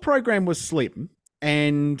 While the program was slim,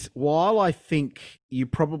 and while I think you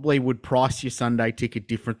probably would price your Sunday ticket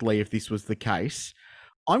differently if this was the case,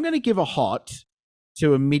 I'm going to give a hot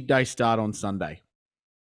to a midday start on Sunday.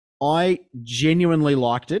 I genuinely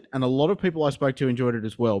liked it, and a lot of people I spoke to enjoyed it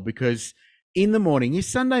as well, because in the morning, your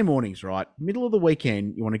Sunday mornings, right? Middle of the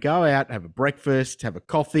weekend, you want to go out, have a breakfast, have a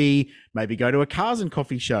coffee, maybe go to a cars and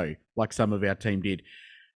coffee show like some of our team did.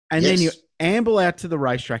 And then you amble out to the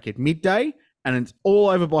racetrack at midday, and it's all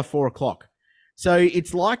over by 4 o'clock. So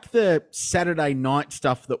it's like the Saturday night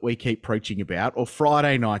stuff that we keep preaching about, or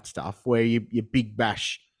Friday night stuff where you big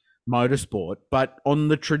bash motorsport, but on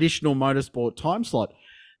the traditional motorsport time slot.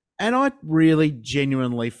 And I really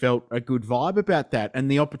genuinely felt a good vibe about that, and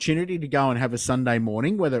the opportunity to go and have a Sunday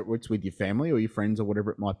morning, whether it's with your family or your friends or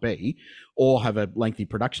whatever it might be, or have a lengthy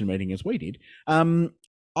production meeting as we did.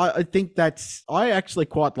 I think I actually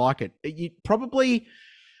quite like it. You probably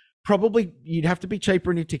you'd have to be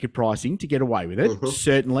cheaper in your ticket pricing to get away with it,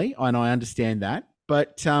 certainly, and I understand that.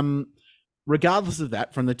 But regardless of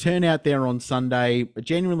that, from the turnout there on Sunday, a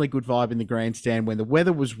genuinely good vibe in the grandstand when the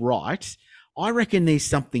weather was right, I reckon there's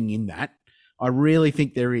something in that. I really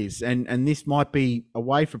think there is. And this might be a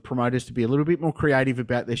way for promoters to be a little bit more creative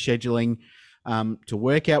about their scheduling, to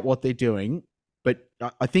work out what they're doing. But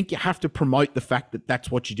I think you have to promote the fact that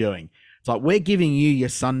that's what you're doing. It's like, we're giving you your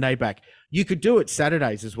Sunday back. You could do it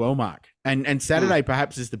Saturdays as well, Mark. And Saturday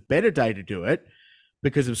perhaps is the better day to do it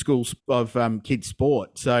because of kids'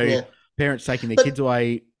 sport. So parents taking their kids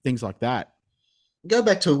away, things like that. Go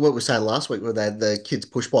back to what we were saying last week where they had the kids'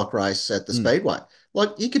 push bike race at the Speedway.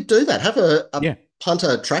 Like, you could do that. Have a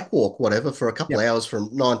punter track walk, whatever, for a couple of hours from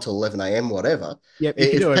 9 to 11 a.m., whatever. Yeah,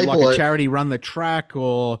 you could do it like a charity run the track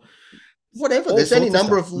or whatever. There's any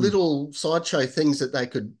number of little sideshow things that they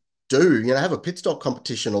could do. Have a pit stop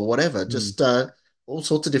competition or whatever. Just all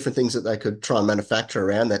sorts of different things that they could try and manufacture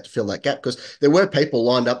around that to fill that gap, because there were people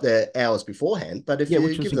lined up there hours beforehand. But if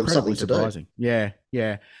you give them something surprising to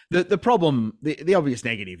do, the problem, the obvious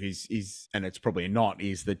negative is, and it's probably not,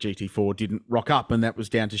 is that GT4 didn't rock up, and that was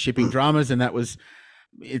down to shipping dramas, and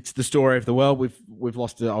it's the story of the world. We've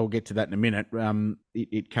lost it. I'll get to that in a minute.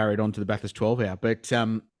 It carried on to the Bathurst 12 hour, but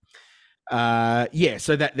so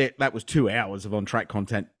that was 2 hours of on-track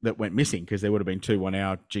content that went missing, because there would have been 2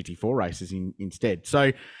 1-hour GT4 races instead.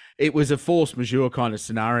 So it was a force majeure kind of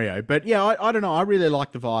scenario. But yeah, I don't know. I really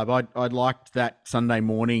liked the vibe. I liked that Sunday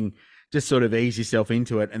morning, just sort of ease yourself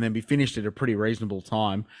into it and then be finished at a pretty reasonable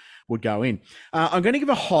time would go in. I'm going to give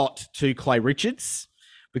a hot to Clay Richards,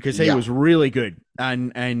 because he was really good.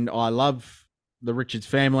 And I love the Richards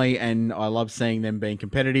family, and I love seeing them being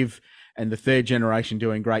competitive, and the third generation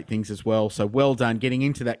doing great things as well. So well done getting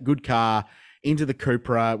into that good car, into the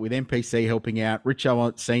Cupra with MPC helping out.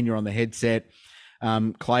 Richo Senior on the headset.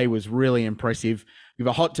 Clay was really impressive. Give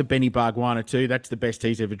a hot to Benny Bargwanna too. That's the best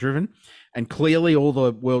he's ever driven. And clearly all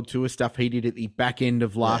the World Tour stuff he did at the back end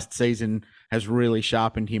of last season has really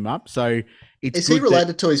sharpened him up. So it's Is he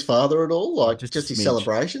related to his father at all? Like just his smidge.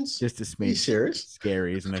 Celebrations? Just a smidge. Are you serious?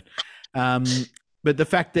 Scary, isn't it? But the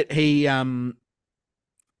fact that he's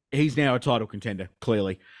now a title contender,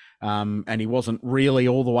 clearly. And he wasn't really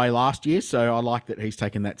all the way last year. So I like that he's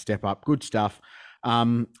taken that step up. Good stuff.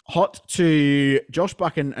 Hot to Josh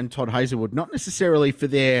Buchan and Todd Hazelwood, not necessarily for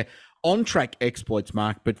their on-track exploits,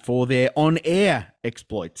 Mark, but for their on-air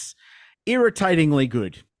exploits. Irritatingly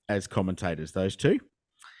good as commentators, those two.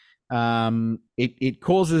 It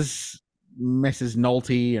causes Messrs.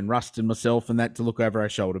 Nolte and Rust and myself and that to look over our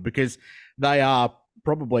shoulder, because they are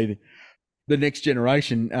probably the next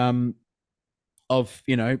generation of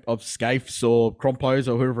Scafes or Crompos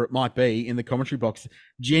or whoever it might be in the commentary box.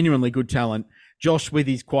 Genuinely good talent. Josh with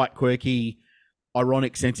his quite quirky,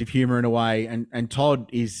 ironic sense of humour in a way, and Todd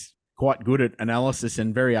is quite good at analysis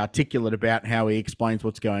and very articulate about how he explains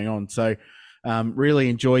what's going on. So really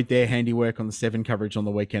enjoyed their handiwork on the 7 coverage on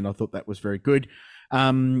the weekend. I thought that was very good.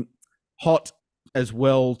 Hot as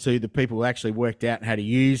well to the people who actually worked out how to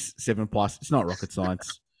use 7+. It's not rocket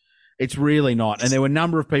science. It's really not. And there were a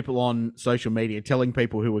number of people on social media telling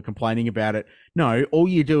people who were complaining about it, no, all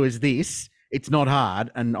you do is this. It's not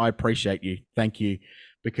hard, and I appreciate you. Thank you,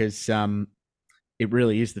 because it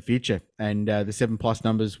really is the future. And the 7+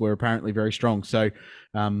 numbers were apparently very strong. So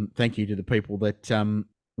thank you to the people that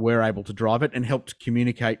were able to drive it and helped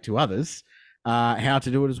communicate to others how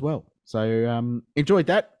to do it as well. So enjoyed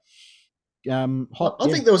that. I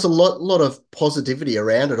think there was a lot of positivity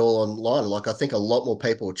around it all online. Like, I think a lot more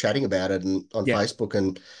people were chatting about it on Facebook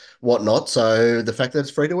and whatnot. So the fact that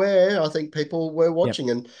it's free to air, I think people were watching,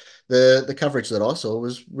 and the coverage that I saw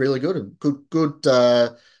was really good. Good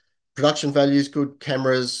production values, good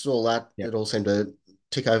cameras, all that. It all seemed to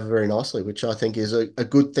tick over very nicely, which I think is a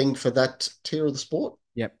good thing for that tier of the sport.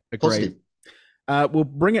 Yep, agreed. We'll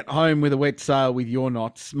bring it home with a wet sail with your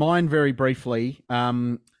knots. Mine, very briefly,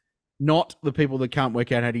 not the people that can't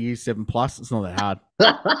work out how to use 7+. It's not that hard.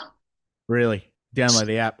 Really. Download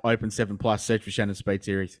the app, open 7+, search for Shannon Speed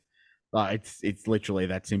Series. It's literally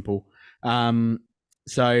that simple.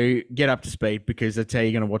 So get up to speed, because that's how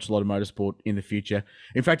you're going to watch a lot of motorsport in the future.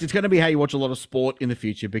 In fact, it's going to be how you watch a lot of sport in the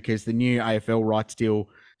future, because the new AFL rights deal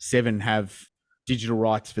 7 have digital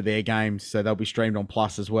rights for their games, so they'll be streamed on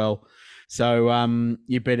Plus as well. So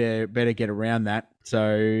you better get around that.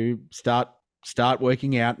 So start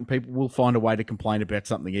working out, and people will find a way to complain about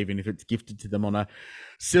something, even if it's gifted to them on a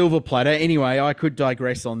silver platter. Anyway, I could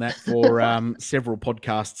digress on that for several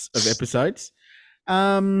podcasts of episodes.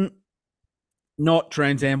 Not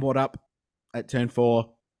Trans Am what up at turn 4.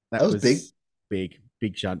 That was big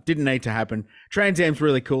shunt. Didn't need to happen. Trans Am's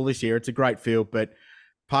really cool this year. It's a great field, but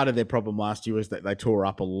part of their problem last year was that they tore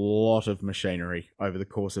up a lot of machinery over the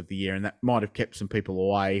course of the year, and that might have kept some people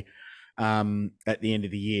away at the end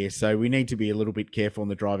of the year. So we need to be a little bit careful on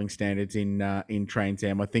the driving standards in Trans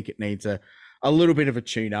Am. I think it needs a little bit of a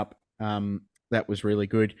tune-up. That was really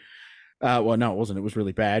good. Well, no, it wasn't. It was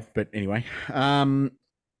really bad. But anyway,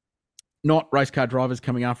 not race car drivers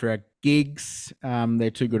coming after our gigs.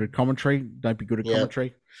 They're too good at commentary. Don't be good at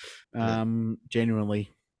commentary.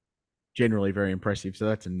 Generally very impressive. So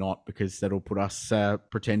that's a not, because that'll put us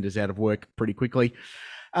pretenders out of work pretty quickly.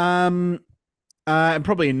 And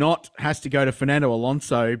probably a not has to go to Fernando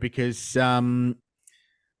Alonso, because the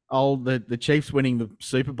Chiefs winning the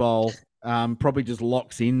Super Bowl probably just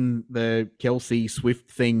locks in the Kelsey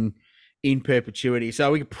Swift thing in perpetuity.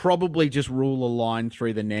 So we could probably just rule a line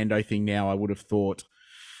through the Nando thing now, I would have thought,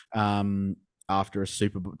 after a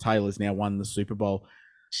Super Bowl. Taylor's now won the Super Bowl.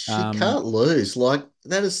 She can't lose. Like,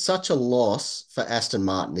 that is such a loss for Aston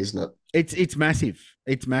Martin, isn't it? It's massive.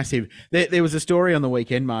 It's massive. There was a story on the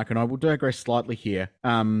weekend, Mark, and I will digress slightly here,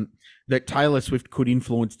 that Taylor Swift could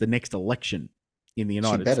influence the next election in the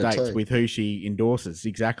United States with who she endorses.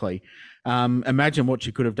 Exactly. Imagine what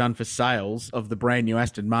she could have done for sales of the brand new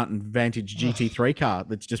Aston Martin Vantage GT3 car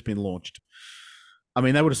that's just been launched. I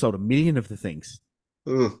mean, they would have sold 1 million of the things.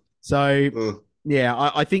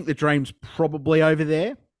 Yeah, I think the dream's probably over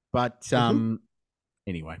there, but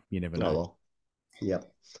anyway, you never know. Oh, well.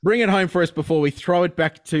 Yep. Bring it home for us before we throw it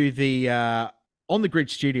back to the On the Grid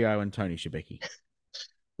studio and Tony Shebeki.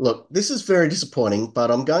 Look, this is very disappointing, but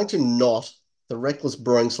I'm going to not the Reckless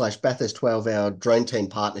Brewing / Bathurst 12-hour Dream Team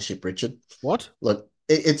partnership, Richard. What? Look,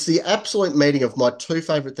 it's the absolute meeting of my two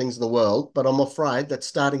favourite things in the world, but I'm afraid that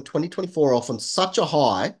starting 2024 off on such a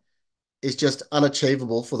high is just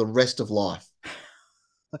unachievable for the rest of life.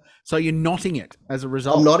 So you're knotting it as a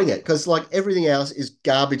result? I'm knotting it because, like, everything else is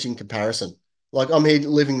garbage in comparison. Like, I'm here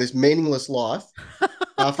living this meaningless life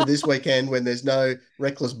after this weekend when there's no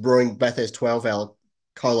Reckless Brewing Bathurst 12-hour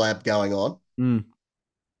collab going on.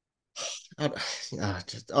 I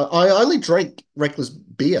only drink Reckless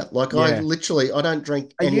beer. Like, I don't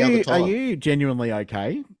drink any other time. Are you genuinely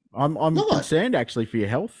okay? I'm concerned, actually, for your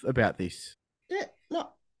health about this. Yeah, no.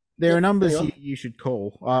 There are numbers you should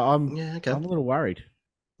call. I'm a little worried.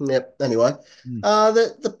 Yep. Anyway,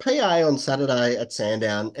 the PA on Saturday at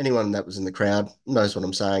Sandown, anyone that was in the crowd knows what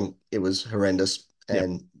I'm saying. It was horrendous,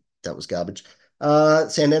 and that was garbage.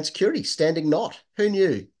 Sandown security, standing knot. Who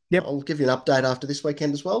knew? Yep. I'll give you an update after this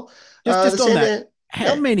weekend as well. Just on that,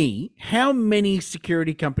 how many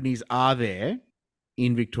security companies are there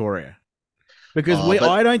in Victoria? Because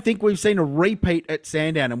I don't think we've seen a repeat at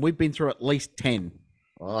Sandown, and we've been through at least 10.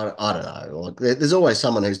 I don't know. Like, there's always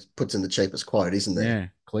someone who puts in the cheapest quote, isn't there? Yeah,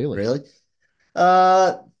 clearly. Really?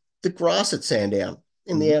 The grass at Sandown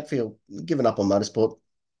in the outfield, giving up on motorsport.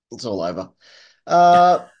 It's all over.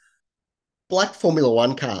 Black Formula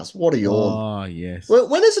One cars. What a yawn. Oh, yes.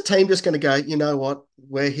 When is a team just going to go, you know what?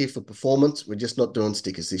 We're here for performance. We're just not doing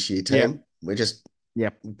stickers this year, team. Yep. We're just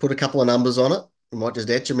put a couple of numbers on it. We might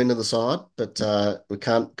just etch them into the side, but we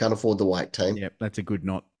can't afford the weight, team. Yep, that's a good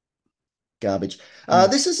knot. Garbage.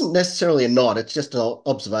 This isn't necessarily a knot. It's just an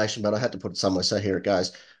observation, but I had to put it somewhere, so here it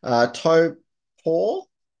goes. Taupo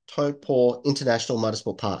International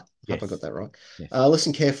Motorsport Park. Hope I got that right. Yes.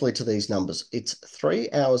 Listen carefully to these numbers. It's 3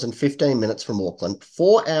 hours and 15 minutes from Auckland,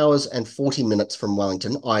 4 hours and 40 minutes from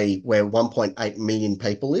Wellington, i.e. where 1.8 million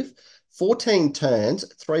people live, 14 turns,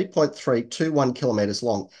 3.321 kilometres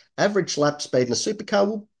long. Average lap speed in a supercar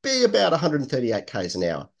will be about 138 k's an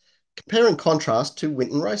hour. Compare and contrast to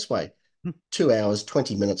Winton Raceway. 2 hours,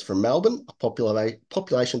 20 minutes from Melbourne, a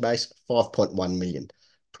population base 5.1 million.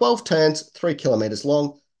 12 turns, 3 kilometres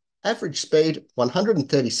long. Average speed,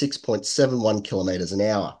 136.71 kilometres an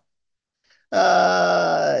hour.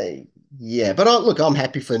 But look, I'm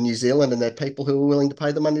happy for New Zealand and their people who are willing to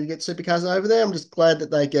pay the money to get supercars over there. I'm just glad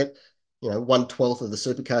that they get, 1/12 of the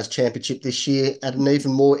Supercars Championship this year at an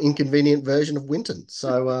even more inconvenient version of Winton.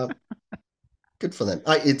 So good for them.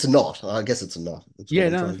 It's not. I guess it's not. That's what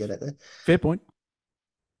I'm trying to get at there. Fair point.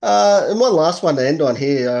 And one last one to end on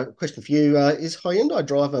here. Question for you. Is Hyundai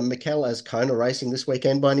driver Mikel Azcona racing this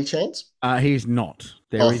weekend by any chance? He is not.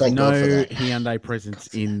 There is no Hyundai presence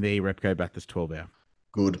in the Repco Bathurst 12-hour.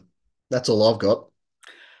 Good. That's all I've got.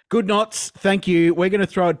 Good knots. Thank you. We're going to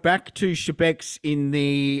throw it back to Shebex in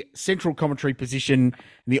the central commentary position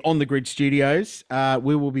in the On the Grid studios.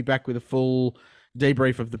 We will be back with a full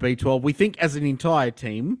debrief of the B12. We think as an entire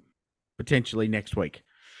team, potentially next week.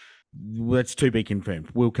 That's to be confirmed.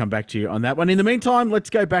 We'll come back to you on that one. In the meantime, let's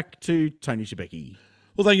go back to Tony Shebeki.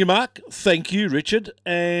 Well, thank you, Mark. Thank you, Richard.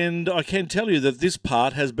 And I can tell you that this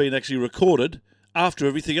part has been actually recorded after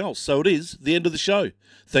everything else. So it is the end of the show.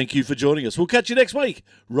 Thank you for joining us. We'll catch you next week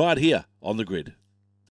right here on The Grid.